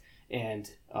methods, and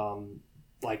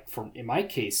like in my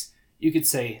case, you could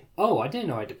say, oh, I didn't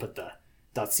know I had to put the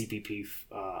 .cpp.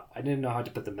 I didn't know how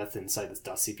to put the method inside this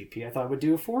 .cpp. I thought it would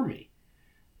do it for me.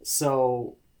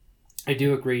 So I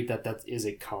do agree that is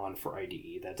a con for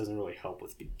IDE. That doesn't really help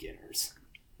with beginners.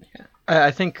 Yeah.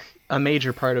 I think a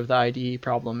major part of the IDE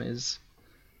problem is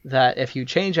that if you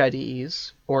change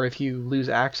IDEs, or if you lose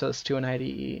access to an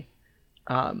IDE,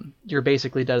 you're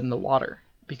basically dead in the water,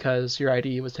 because your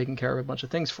IDE was taking care of a bunch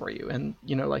of things for you. And,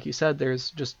 like you said,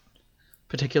 there's just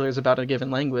particulars about a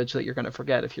given language that you're going to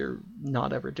forget if you're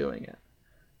not ever doing it.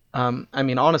 I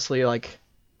mean, honestly, like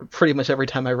pretty much every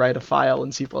time I write a file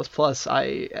in C++,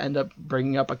 I end up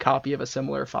bringing up a copy of a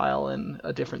similar file in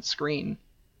a different screen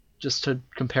just to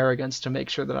compare against to make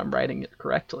sure that I'm writing it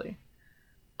correctly.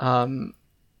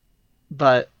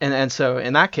 But so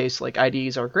in that case, like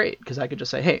IDEs are great because I could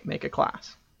just say, hey, make a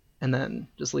class, and then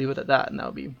just leave it at that, and that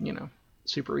would be,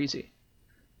 super easy.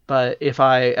 But if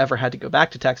I ever had to go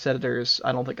back to text editors,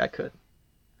 I don't think I could.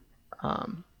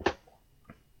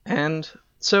 And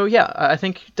so, yeah, I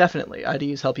think definitely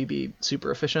IDEs help you be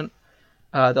super efficient.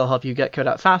 They'll help you get code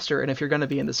out faster. And if you're going to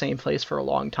be in the same place for a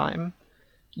long time,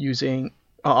 using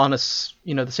on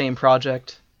the same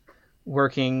project,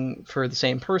 working for the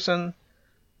same person,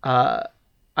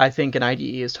 I think an IDE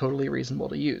is totally reasonable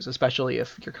to use, especially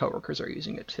if your coworkers are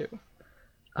using it too.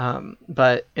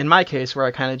 But in my case, where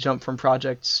I kind of jump from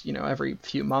projects, every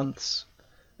few months,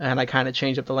 and I kind of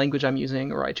change up the language I'm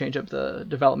using, or I change up the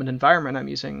development environment I'm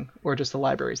using, or just the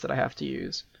libraries that I have to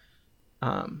use.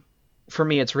 For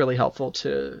me, it's really helpful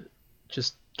to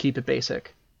just keep it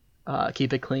basic,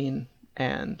 keep it clean,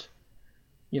 and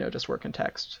just work in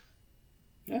text.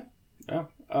 Yeah, yeah.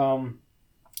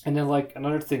 And then like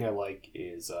another thing I like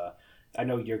is I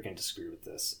know you're going to disagree with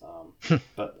this,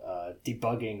 but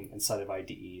debugging inside of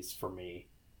IDEs for me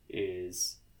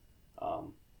is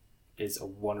um, is a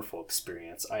wonderful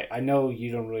experience. I know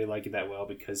you don't really like it that well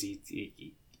because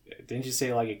he didn't you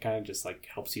say like it kind of just like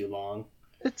helps you along?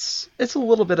 It's a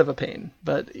little bit of a pain,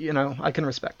 but I can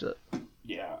respect it.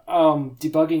 Yeah.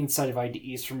 Debugging inside of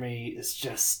IDEs for me is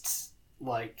just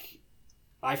like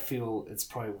I feel it's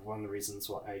probably one of the reasons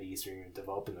why IDEs are even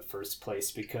developed in the first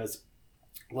place because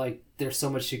like there's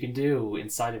so much you can do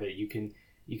inside of it. You can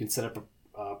set up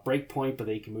a breakpoint, but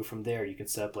then you can move from there. You can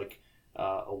set up like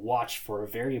a watch for a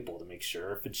variable to make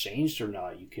sure if it changed or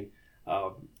not. You can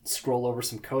scroll over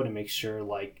some code and make sure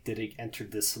like did it enter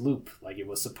this loop like it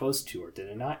was supposed to or did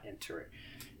it not enter it.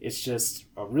 It's just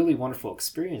a really wonderful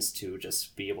experience to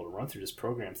just be able to run through this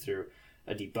program through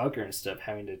a debugger instead of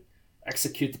having to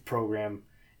execute the program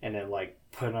and then like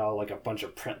put out like a bunch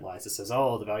of print lines that says,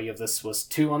 oh, the value of this was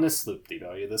 2 on this loop, the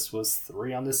value of this was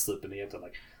 3 on this loop, and they have to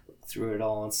like look through it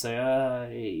all and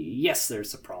say, yes,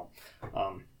 there's a problem.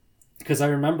 Because I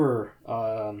remember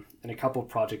in a couple of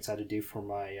projects I had to do for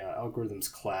my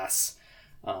algorithms class,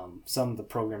 some of the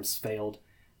programs failed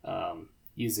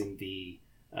using the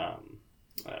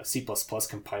C++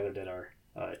 compiler that our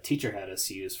teacher had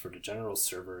us use for the general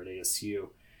server at ASU.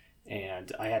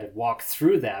 And I had to walk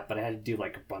through that, but I had to do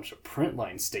like a bunch of print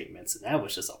line statements, and that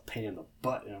was just a pain in the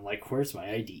butt. And I'm like, where's my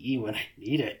IDE when I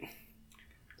need it?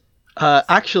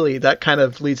 Actually, that kind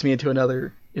of leads me into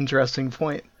another interesting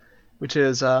point, which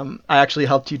is I actually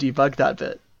helped you debug that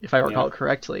bit, if I recall it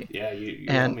correctly. Yeah, you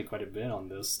helped me quite a bit on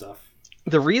this stuff.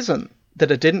 The reason that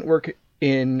it didn't work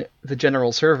in the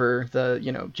general server, the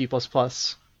G++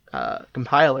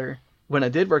 compiler, when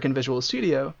it did work in Visual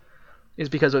Studio, is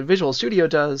because what Visual Studio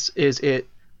does is it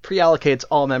pre-allocates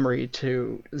all memory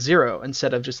to 0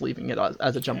 instead of just leaving it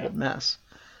as a jumbled mess,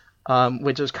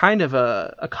 which is kind of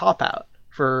a cop-out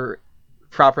for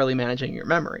properly managing your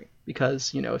memory.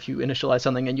 Because, if you initialize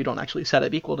something and you don't actually set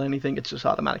it equal to anything, it's just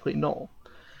automatically null.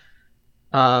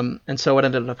 And so what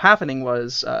ended up happening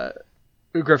was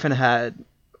Griffin had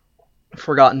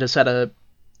forgotten to set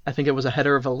I think it was a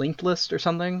header of a linked list or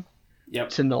something,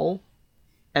 to null.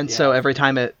 And so every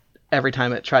time it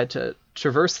tried to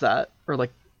traverse that, or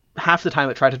like half the time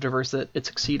it tried to traverse it, it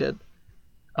succeeded,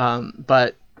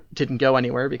 but didn't go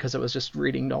anywhere because it was just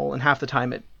reading null, and half the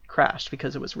time it crashed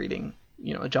because it was reading,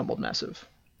 a jumbled mess of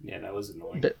that was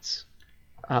annoying bits.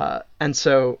 And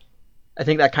so I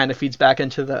think that kind of feeds back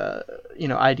into the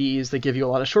IDEs that give you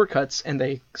a lot of shortcuts and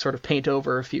they sort of paint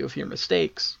over a few of your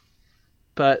mistakes,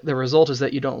 but the result is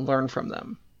that you don't learn from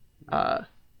them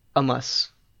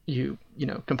unless you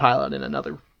compile it in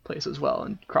another place as well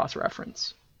and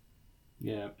cross-reference.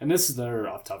 Yeah, and this is another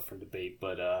off-topic from debate,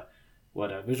 but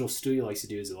what Visual Studio likes to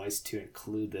do is it likes to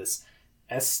include this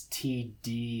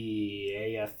stdafx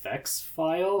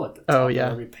file at the top of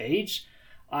every page.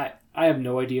 I have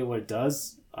no idea what it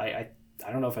does. I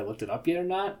don't know if I looked it up yet or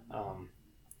not.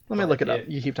 Let me look it up.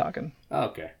 You keep talking. Oh,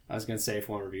 okay. I was gonna say if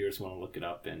one of our viewers want to look it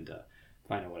up and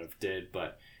find out what it did,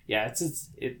 but yeah, it's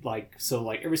like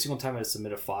every single time I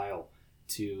submit a file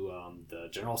to the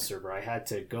general server, I had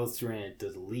to go through and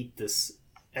delete this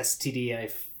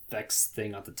stdafx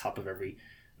thing at the top of every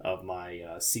of my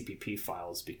CPP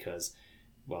files because,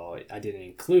 well, I didn't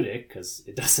include it because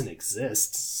it doesn't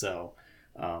exist. So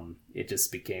it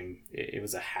just became it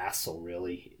was a hassle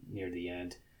really near the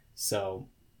end. So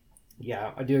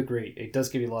yeah, I do agree. It does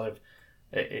give you a lot of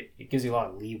it gives you a lot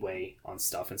of leeway on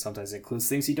stuff, and sometimes it includes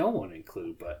things you don't want to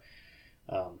include. But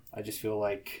I just feel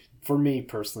like for me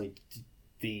personally,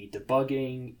 the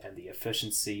debugging and the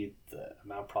efficiency, the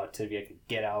amount of productivity I can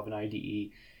get out of an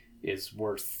IDE is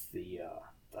worth the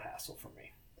hassle for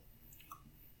me.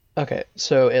 Okay,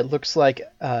 so it looks like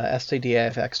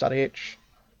stdafx.h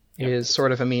is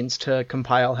sort of a means to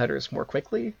compile headers more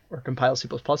quickly or compile C++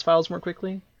 files more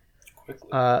quickly.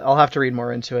 I'll have to read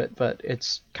more into it, but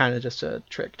it's kind of just a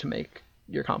trick to make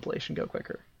your compilation go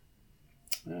quicker.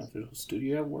 Yeah, there's a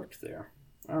studio at work there.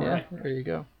 All Yeah, right. there you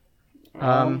go.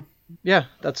 Um, Yeah,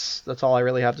 that's all I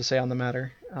really have to say on the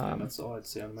matter. yeah, that's all I'd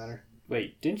say on the matter.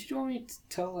 Wait, didn't you want me to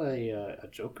tell a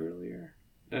joke earlier?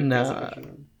 Guys, I No, can't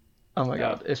remember. oh my Oh,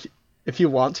 god, if you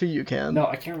want to, you can. no,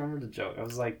 I can't remember the joke. I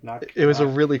was like, It was a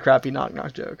really crappy knock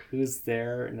knock joke. who's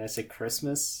there? And I said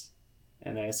Christmas.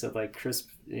 And I said like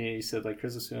he said like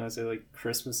Christmas, and I said like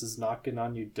Christmas is knocking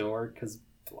on your door because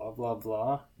blah blah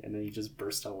blah, and then he just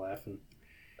burst out laughing.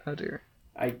 Oh dear.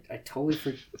 I totally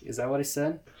forget. Is that what I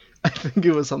said? I think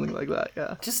it was something like that.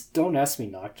 Yeah. Just don't ask me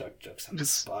knock jokes on the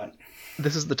Just spot.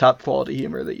 This is the top quality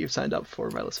humor that you've signed up for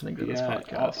by listening to this Yeah,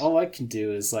 podcast. all I can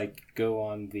do is like go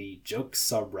on the joke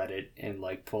subreddit and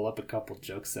like pull up a couple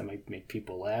jokes that might make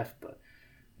people laugh, but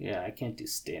yeah, I can't do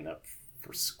stand up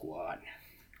for squat.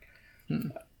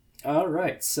 All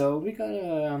right, so we got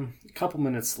a couple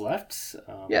minutes left.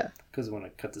 Yeah. Because I want to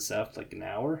cut this out like an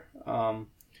hour.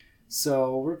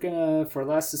 So we're gonna for our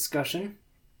last discussion,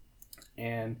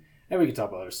 and we can talk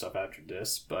about other stuff after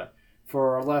this. But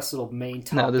for our last little main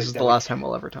topic, No, this is the last time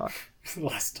we'll ever talk.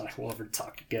 last time we'll ever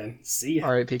talk again. See ya.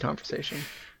 RIP conversation.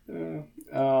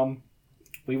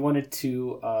 We wanted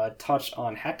to touch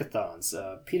on hackathons.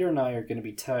 Peter and I are going to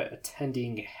be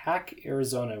attending Hack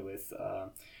Arizona with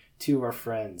two of our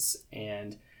friends,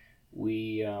 and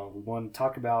we want to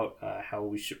talk about how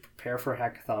we should prepare for a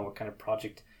hackathon, what kind of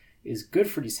project is good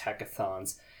for these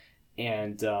hackathons,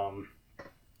 and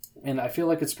I feel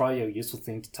like it's probably a useful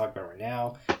thing to talk about right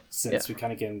now, since we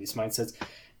kind of get in these mindsets.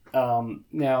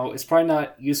 Now, it's probably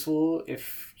not useful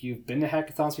if you've been to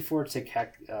hackathons before to take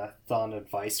hackathon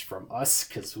advice from us,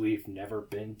 because we've never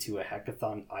been to a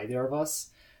hackathon, either of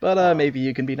us. But maybe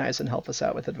you can be nice and help us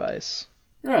out with advice.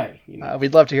 Right. You know.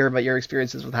 We'd love to hear about your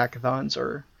experiences with hackathons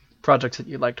or projects that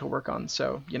you'd like to work on.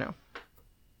 So, yeah,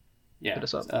 hit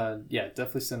us up. Yeah,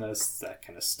 definitely send us that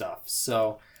kind of stuff.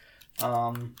 So,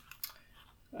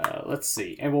 let's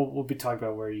see, and we'll be talking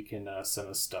about where you can send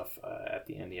us stuff at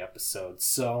the end of the episode.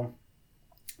 So,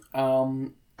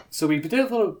 so we did a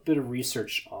little bit of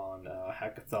research on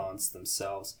hackathons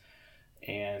themselves,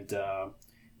 and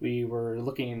we were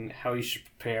looking how you should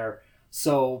prepare.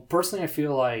 So personally, I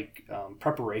feel like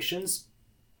preparations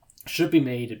should be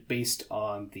made based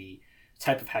on the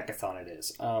type of hackathon it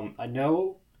is. I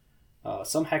know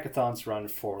some hackathons run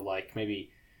for like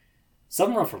maybe.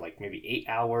 Some run for like maybe 8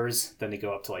 hours, then they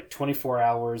go up to like 24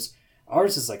 hours.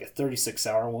 Ours is like a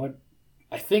 36-hour one.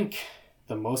 I think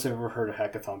the most I've ever heard a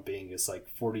hackathon being is like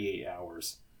 48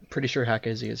 hours. Pretty sure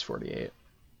Hack-AZ is 48.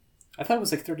 I thought it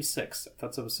was like 36. I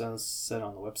thought it was said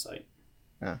on the website.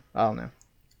 I don't know.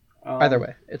 Either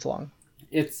way, it's long.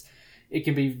 It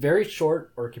can be very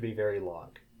short or it can be very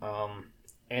long.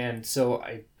 And so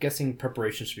I'm guessing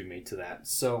preparation should be made to that.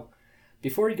 So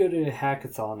before you go to a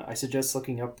hackathon, I suggest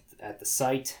looking up at the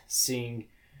site, seeing,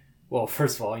 well,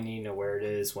 first of all, you need to know where it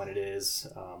is, when it is,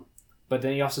 but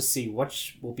then you also see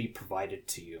what will be provided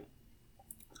to you.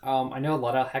 I know a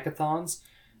lot of hackathons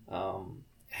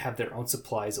have their own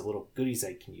supplies of little goodies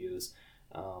that you can use.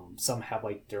 Some have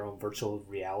like their own virtual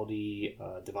reality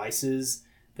devices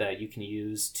that you can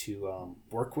use to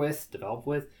work with, develop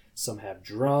with. Some have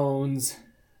drones.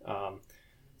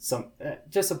 Some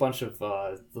just a bunch of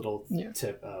little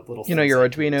little. You know, your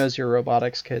Arduinos, your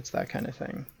robotics kits, that kind of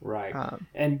thing. Right,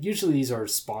 and usually these are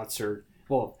sponsored.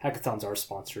 Well, hackathons are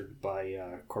sponsored by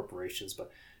corporations, but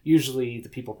usually the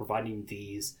people providing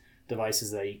these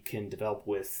devices that you can develop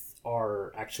with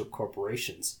are actual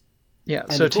corporations. Yeah.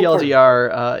 And so the cool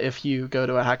TLDR, if you go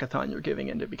to a hackathon, you're giving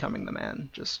into becoming the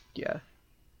man. Just Yeah.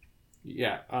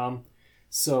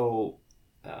 So,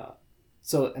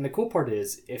 and the cool part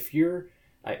is if you're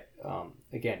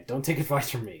again, don't take advice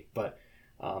from me, but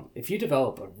if you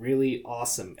develop a really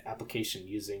awesome application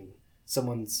using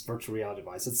someone's virtual reality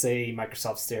device, let's say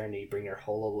Microsoft's there and they bring their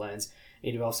HoloLens, and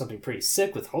you develop something pretty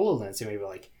sick with HoloLens, you may be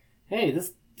like, hey,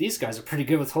 these guys are pretty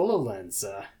good with HoloLens.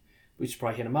 We should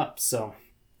probably hit them up. So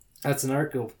that's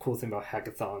another cool thing about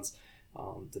hackathons.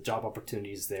 The job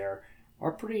opportunities there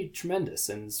are pretty tremendous,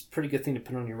 and it's a pretty good thing to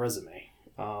put on your resume.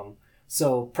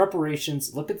 So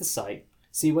preparations, look at the site,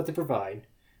 see what they provide.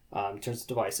 In terms of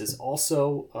devices.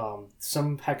 Also,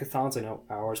 some hackathons, I know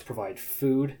ours provide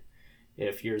food.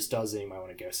 If yours doesn't, you might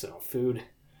want to guess it on food.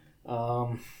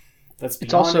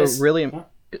 It's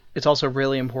also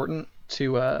really important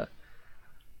to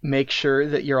make sure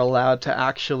that you're allowed to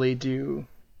actually do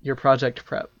your project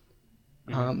prep.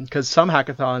 Because some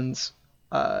hackathons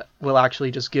will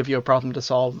actually just give you a problem to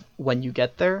solve when you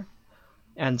get there,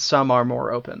 and some are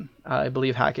more open. I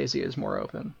believe Hack-AZ is more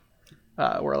open.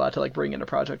 We're allowed to bring in a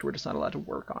project. We're just not allowed to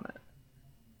work on it.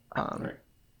 Right.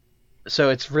 So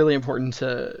it's really important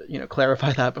to,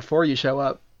 clarify that before you show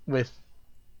up with,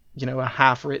 a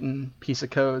half-written piece of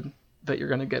code that you're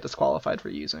going to get disqualified for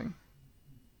using.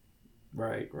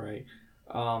 Right, right.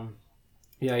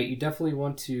 Yeah, you definitely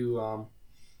want to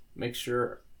make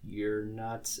sure you're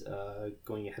not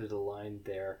going ahead of the line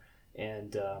there.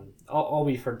 And all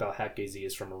we've heard about HackAZ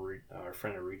is from our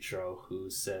friend Aritro, who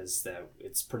says that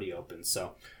it's pretty open.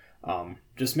 So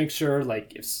just make sure,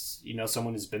 like, if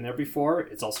someone who's been there before,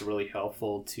 it's also really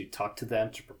helpful to talk to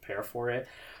them to prepare for it,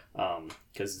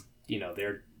 because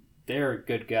they're a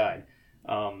good guide.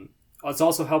 It's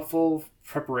also helpful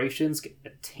preparations, get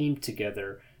a team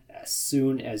together as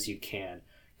soon as you can,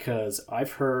 because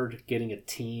I've heard getting a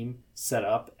team set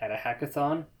up at a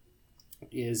hackathon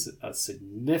is a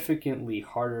significantly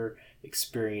harder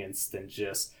experience than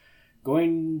just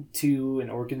going to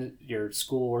your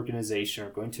school organization or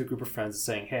going to a group of friends and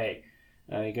saying, hey,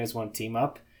 you guys want to team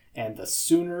up? And the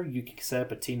sooner you can set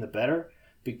up a team, the better,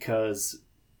 because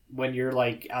when you're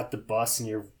like at the bus and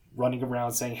you're running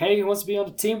around saying, hey, who wants to be on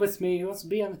the team with me? Who wants to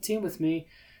be on the team with me?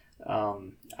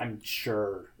 I'm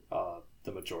sure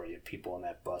the majority of people on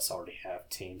that bus already have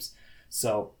teams.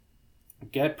 So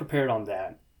get prepared on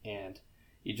that, and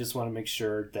you just want to make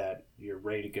sure that you're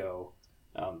ready to go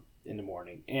in the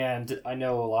morning. And I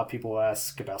know a lot of people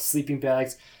ask about sleeping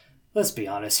bags. Let's be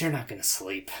honest, you're not going to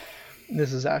sleep.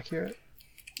 This is accurate.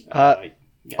 Yeah.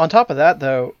 On top of that,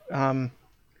 though,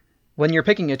 when you're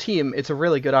picking a team, it's a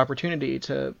really good opportunity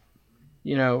to,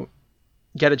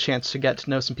 get a chance to get to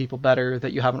know some people better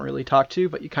that you haven't really talked to,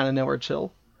 but you kind of know are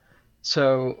chill.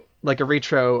 So, like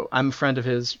Aritro, I'm a friend of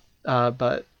his,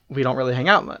 but we don't really hang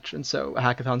out much, and so a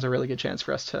hackathon's a really good chance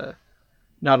for us to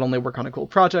not only work on a cool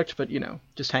project, but,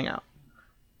 just hang out.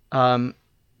 And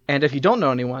if you don't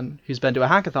know anyone who's been to a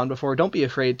hackathon before, don't be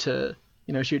afraid to,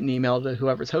 shoot an email to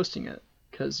whoever's hosting it,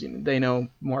 because they know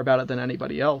more about it than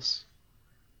anybody else.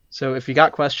 So if you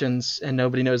got questions and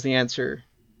nobody knows the answer,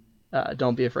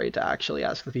 don't be afraid to actually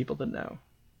ask the people that know.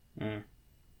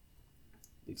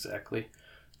 Exactly.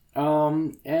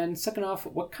 And second off,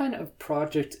 what kind of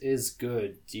project is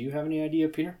good? Do you have any idea,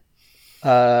 Peter?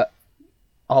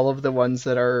 All of the ones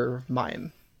that are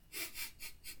mine.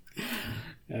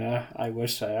 Yeah, I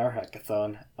wish I had our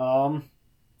hackathon.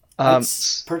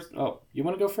 You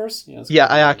want to go first? Yeah,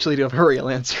 I actually do have a real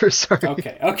answer. Sorry.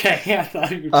 Okay. Yeah, I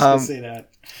thought you were just going to say that.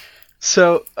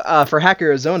 So for Hack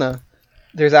Arizona,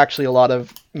 there's actually a lot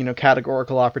of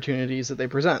categorical opportunities that they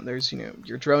present. There's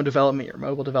your drone development, your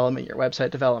mobile development, your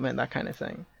website development, that kind of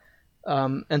thing.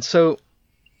 And so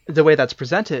the way that's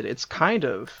presented, it's kind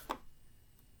of,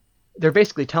 they're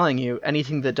basically telling you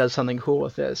anything that does something cool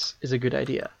with this is a good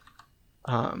idea.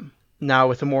 Now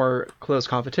with a more close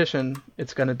competition,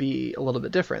 it's going to be a little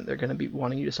bit different. They're going to be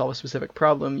wanting you to solve a specific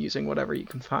problem using whatever you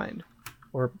can find,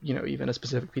 or even a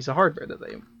specific piece of hardware that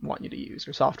they want you to use,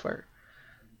 or software.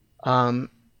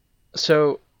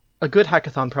 So a good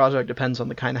hackathon project depends on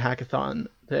the kind of hackathon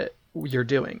that you're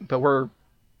doing. But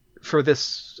for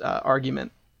this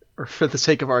argument, or for the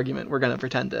sake of argument, we're going to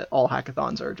pretend that all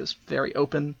hackathons are just very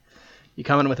open. You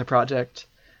come in with a project,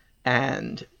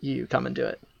 and you come and do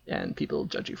it, and people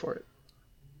judge you for it.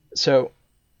 So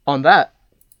on that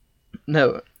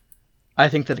note, I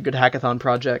think that a good hackathon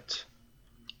project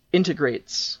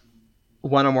integrates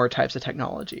one or more types of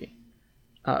technology,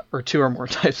 or two or more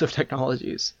types of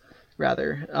technologies,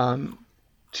 rather,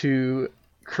 to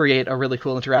create a really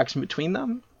cool interaction between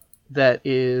them that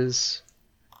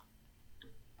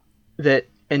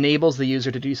enables the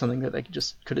user to do something that they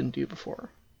just couldn't do before.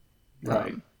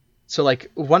 Right. So,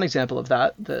 like, one example of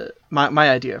that, my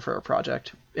idea for a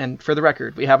project, and for the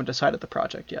record, we haven't decided the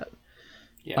project yet.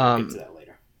 Yeah, we'll get to that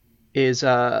later. Is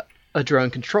a drone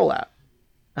control app.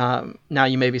 Now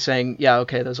you may be saying, yeah,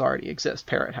 okay, those already exist.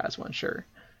 Parrot has one, sure.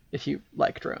 If you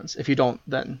like drones. If you don't,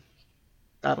 then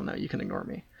I don't know, you can ignore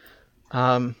me.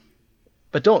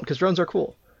 But don't, because drones are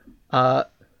cool. My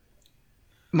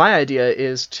idea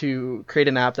is to create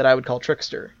an app that I would call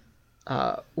Trickster,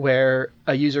 where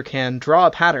a user can draw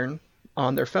a pattern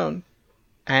on their phone,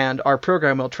 and our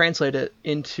program will translate it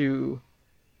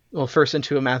first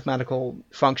into a mathematical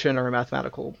function or a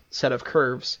mathematical set of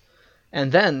curves,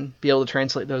 and then be able to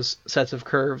translate those sets of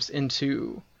curves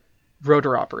into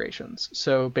rotor operations.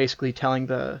 So basically telling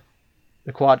the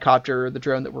quadcopter, the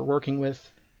drone that we're working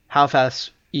with, how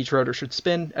fast each rotor should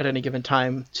spin at any given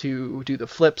time to do the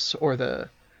flips or the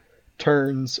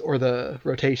turns or the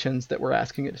rotations that we're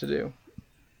asking it to do.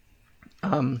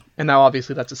 And now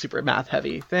obviously that's a super math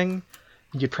heavy thing.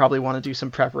 You'd probably want to do some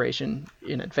preparation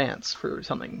in advance for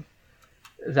something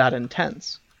that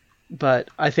intense. But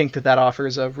I think that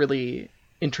offers a really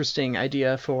interesting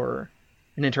idea for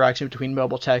an interaction between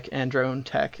mobile tech and drone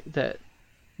tech that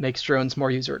makes drones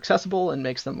more user accessible and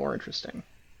makes them more interesting.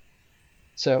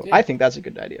 So Yeah. I think that's a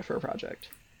good idea for a project.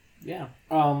 Yeah.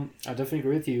 I definitely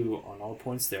agree with you on all the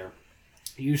points there.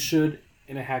 You should,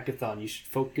 in a hackathon, you should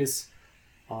focus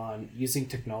on using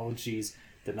technologies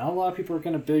that not a lot of people are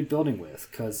going to be building with.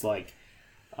 Because, like,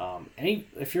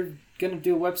 if you're going to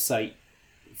do a website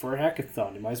for a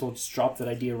hackathon, you might as well just drop that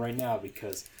idea right now,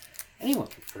 because anyone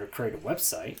can create a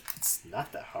website. It's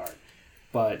not that hard.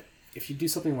 But if you do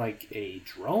something like a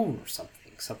drone or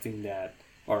something that,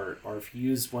 or if you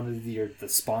use one of the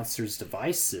sponsor's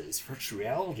devices, virtual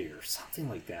reality or something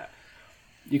like that,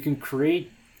 you can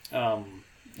create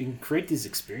these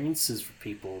experiences for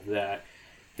people that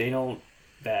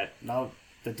now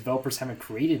the developers haven't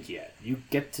created yet. You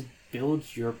get to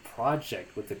build your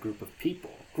project with a group of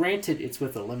people. Granted, it's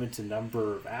with a limited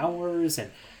number of hours,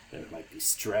 and there might be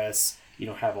stress. You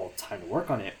don't have all the time to work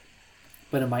on it,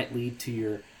 but it might lead to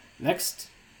your next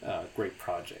great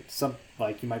project.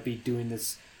 Like you might be doing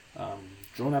this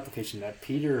drone application that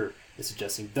Peter is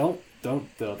suggesting. Don't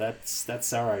though.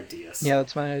 That's our idea. So yeah,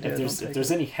 that's my idea. if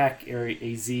there's any Hack Area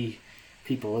AZ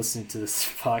people listening to this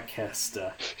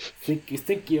podcast,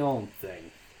 think your own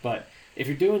thing. But if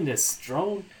you're doing this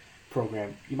drone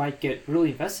program, you might get really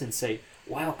invested and say,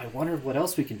 "Wow, I wonder what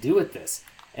else we can do with this."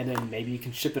 And then maybe you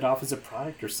can ship it off as a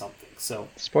product or something. So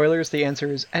spoilers, the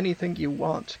answer is anything you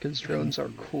want, because drones are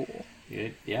cool.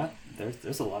 yeah,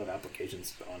 there's a lot of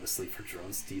applications, honestly, for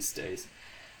drones these days.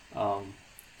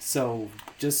 So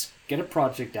just get a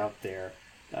project out there,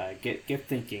 get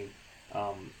thinking,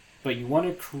 but you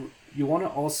want to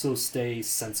also stay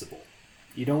sensible.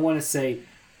 You don't want to say,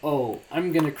 "Oh,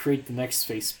 I'm going to create the next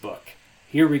Facebook.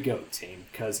 Here we go, team,"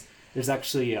 because there's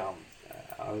actually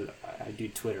I do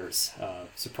Twitters.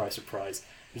 Surprise, surprise.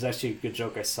 There's actually a good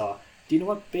joke I saw. Do you know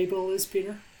what Babel is,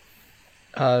 Peter?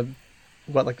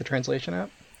 What, like the translation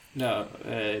app? No,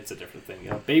 it's a different thing.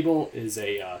 Babel is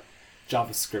a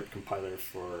JavaScript compiler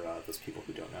for those people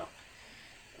who don't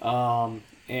know.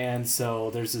 And so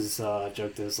there's this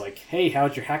joke that's like, "Hey,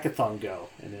 how'd your hackathon go?"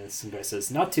 And then some guy says,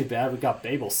 "Not too bad. We got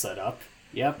Babel set up."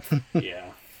 Yep.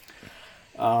 Yeah.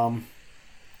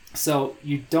 So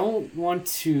you don't want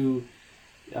to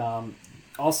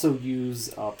also use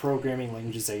programming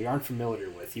languages that you aren't familiar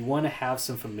with. You want to have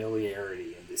some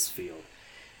familiarity in this field.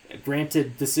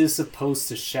 Granted, this is supposed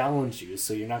to challenge you,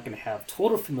 so you're not going to have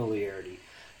total familiarity,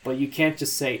 but you can't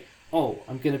just say, "Oh,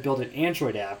 I'm going to build an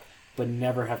Android app," but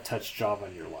never have touched Java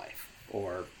in your life,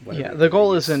 or whatever. Yeah, the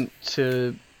goal isn't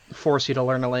to force you to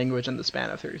learn a language in the span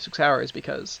of 36 hours,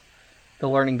 because the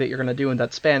learning that you're going to do in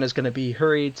that span is going to be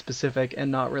hurried, specific,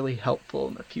 and not really helpful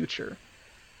in the future.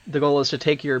 The goal is to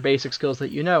take your basic skills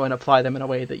that you know and apply them in a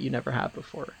way that you never have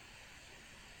before.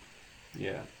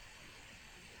 Yeah.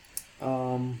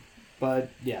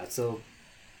 But yeah, so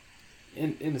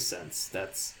in a sense,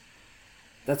 that's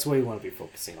why you want to be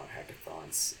focusing on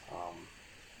hackathons.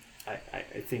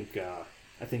 I think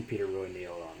Peter really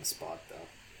nailed it on the spot,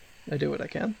 though. I do what I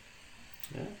can.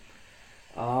 Yeah.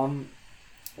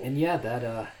 And yeah,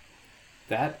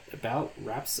 that about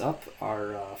wraps up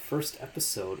our first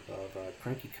episode of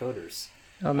Cranky Coders.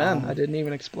 Oh man, I didn't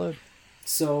even explode.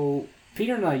 So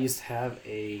Peter and I used to have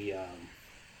a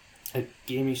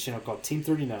gaming channel called Team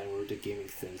 39 where we did gaming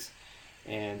things,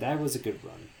 and that was a good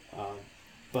run.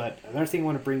 But another thing I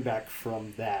want to bring back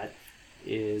from that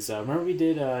is remember we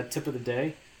did Tip of the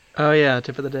Day? Oh yeah,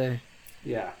 Tip of the Day.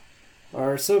 Yeah.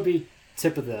 Or so it'd be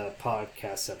Tip of the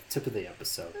podcast, Tip of the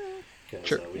episode. Because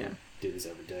Sure, we yeah. don't do this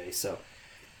every day. So,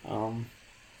 do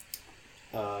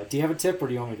you have a tip, or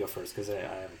do you want me to go first? Because I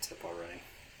have a tip already.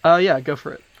 Yeah, go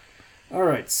for it. All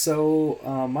right. So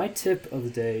my tip of the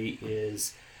day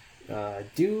is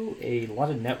do a lot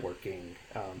of networking.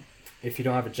 If you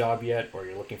don't have a job yet, or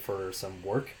you're looking for some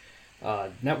work,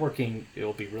 networking, it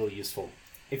will be really useful.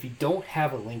 If you don't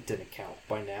have a LinkedIn account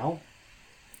by now,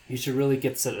 you should really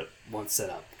get set up,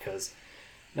 because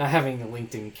not having a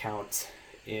LinkedIn account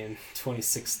in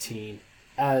 2016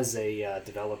 as a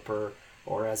developer,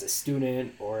 or as a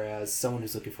student, or as someone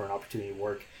who's looking for an opportunity to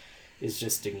work is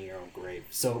just digging your own grave.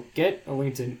 So get a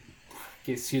LinkedIn.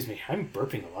 Excuse me, I'm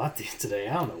burping a lot today.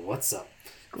 I don't know what's up.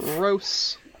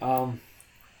 Gross.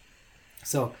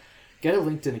 So get a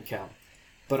LinkedIn account,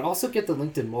 but also get the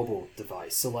LinkedIn mobile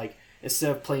device. So like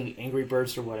instead of playing Angry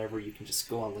Birds or whatever, you can just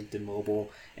go on LinkedIn mobile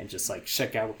and just like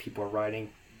check out what people are writing.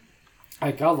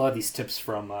 I got a lot of these tips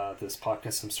from this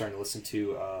podcast I'm starting to listen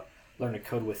to, Learn to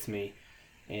Code with Me,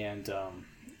 and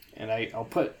I'll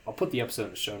put the episode in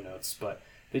the show notes. But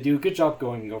they do a good job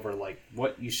going over like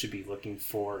what you should be looking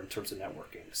for in terms of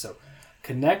networking. So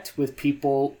connect with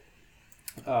people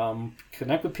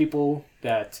Connect with people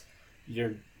that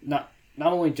you're not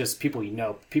only just people you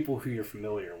know, but people who you're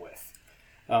familiar with,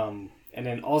 and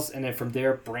then from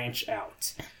there branch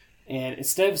out. And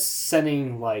instead of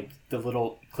sending like the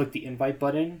little click the invite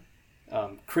button,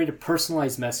 create a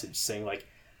personalized message saying like,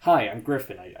 "Hi, I'm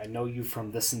Griffin. I know you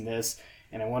from this and this,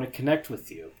 and I want to connect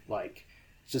with you." Like,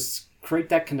 just create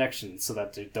that connection so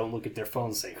that they don't look at their phone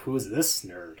and say, "Who is this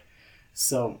nerd?"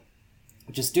 So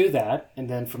just do that, and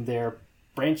then from there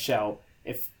branch out.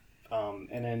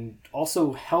 And then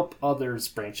also help others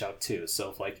branch out too.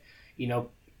 So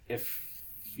if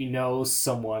you know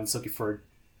someone's looking for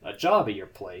a job at your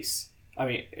place,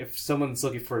 if someone's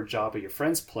looking for a job at your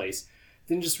friend's place,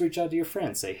 then just reach out to your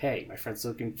friend. Say, "Hey, my friend's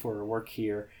looking for work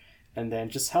here," and then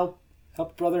just help a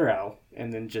brother out,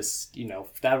 and then just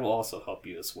that will also help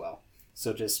you as well.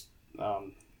 So just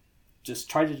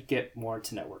try to get more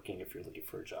into networking if you're looking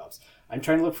for jobs. I'm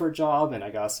trying to look for a job, and I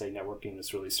gotta say networking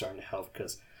is really starting to help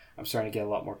because I'm starting to get a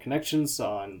lot more connections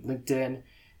on LinkedIn, and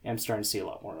I'm starting to see a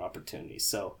lot more opportunities.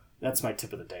 So that's my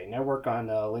tip of the day. Network on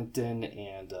LinkedIn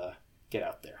and get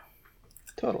out there.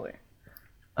 Totally.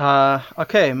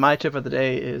 Okay, my tip of the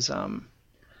day is, try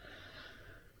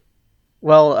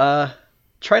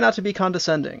not to be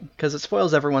condescending, because it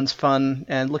spoils everyone's fun,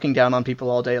 and looking down on people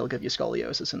all day will give you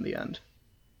scoliosis in the end.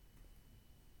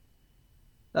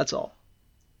 That's all.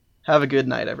 Have a good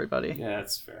night, everybody. Yeah,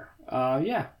 that's fair.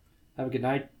 Yeah. Have a good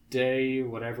night, day,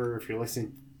 whatever. If you're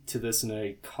listening to this in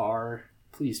a car,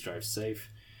 please drive safe.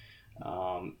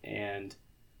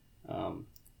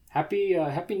 Happy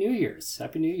New Year's.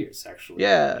 Happy New Year's, actually.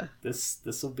 Yeah. This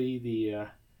will be the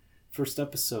first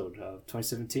episode of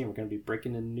 2017. We're going to be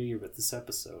breaking in the new year with this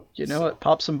episode. You know what?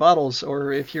 Pop some bottles,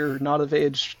 or if you're not of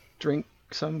age, drink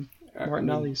some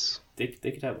Martinelli's. They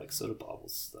could have like soda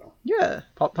bottles, though. Yeah,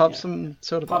 pop some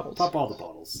soda bottles. Pop all the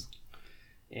bottles.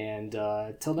 And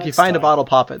till next If you find time, a bottle,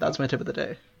 pop it. That's my tip of the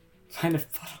day. Find a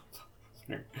bottle.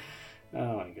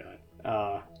 Oh my god.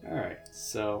 All right.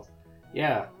 So,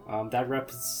 yeah, that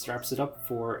wraps it up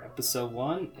for episode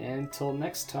 1. Until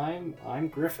next time, I'm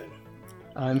Griffin.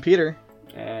 I'm Peter.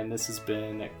 And this has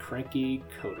been Cranky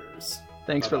Coders.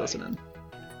 Thanks Bye-bye. for listening.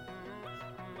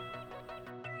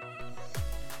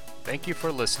 Thank you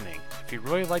for listening. If you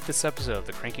really like this episode of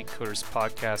the Cranky Coders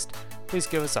podcast, please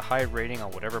give us a high rating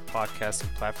on whatever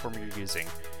podcasting platform you're using.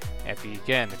 And if you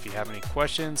have any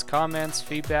questions, comments,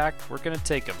 feedback, we're going to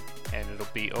take them. And it'll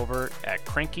be over at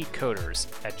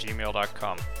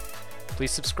crankycoders@gmail.com.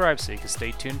 Please subscribe so you can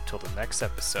stay tuned till the next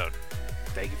episode.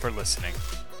 Thank you for listening.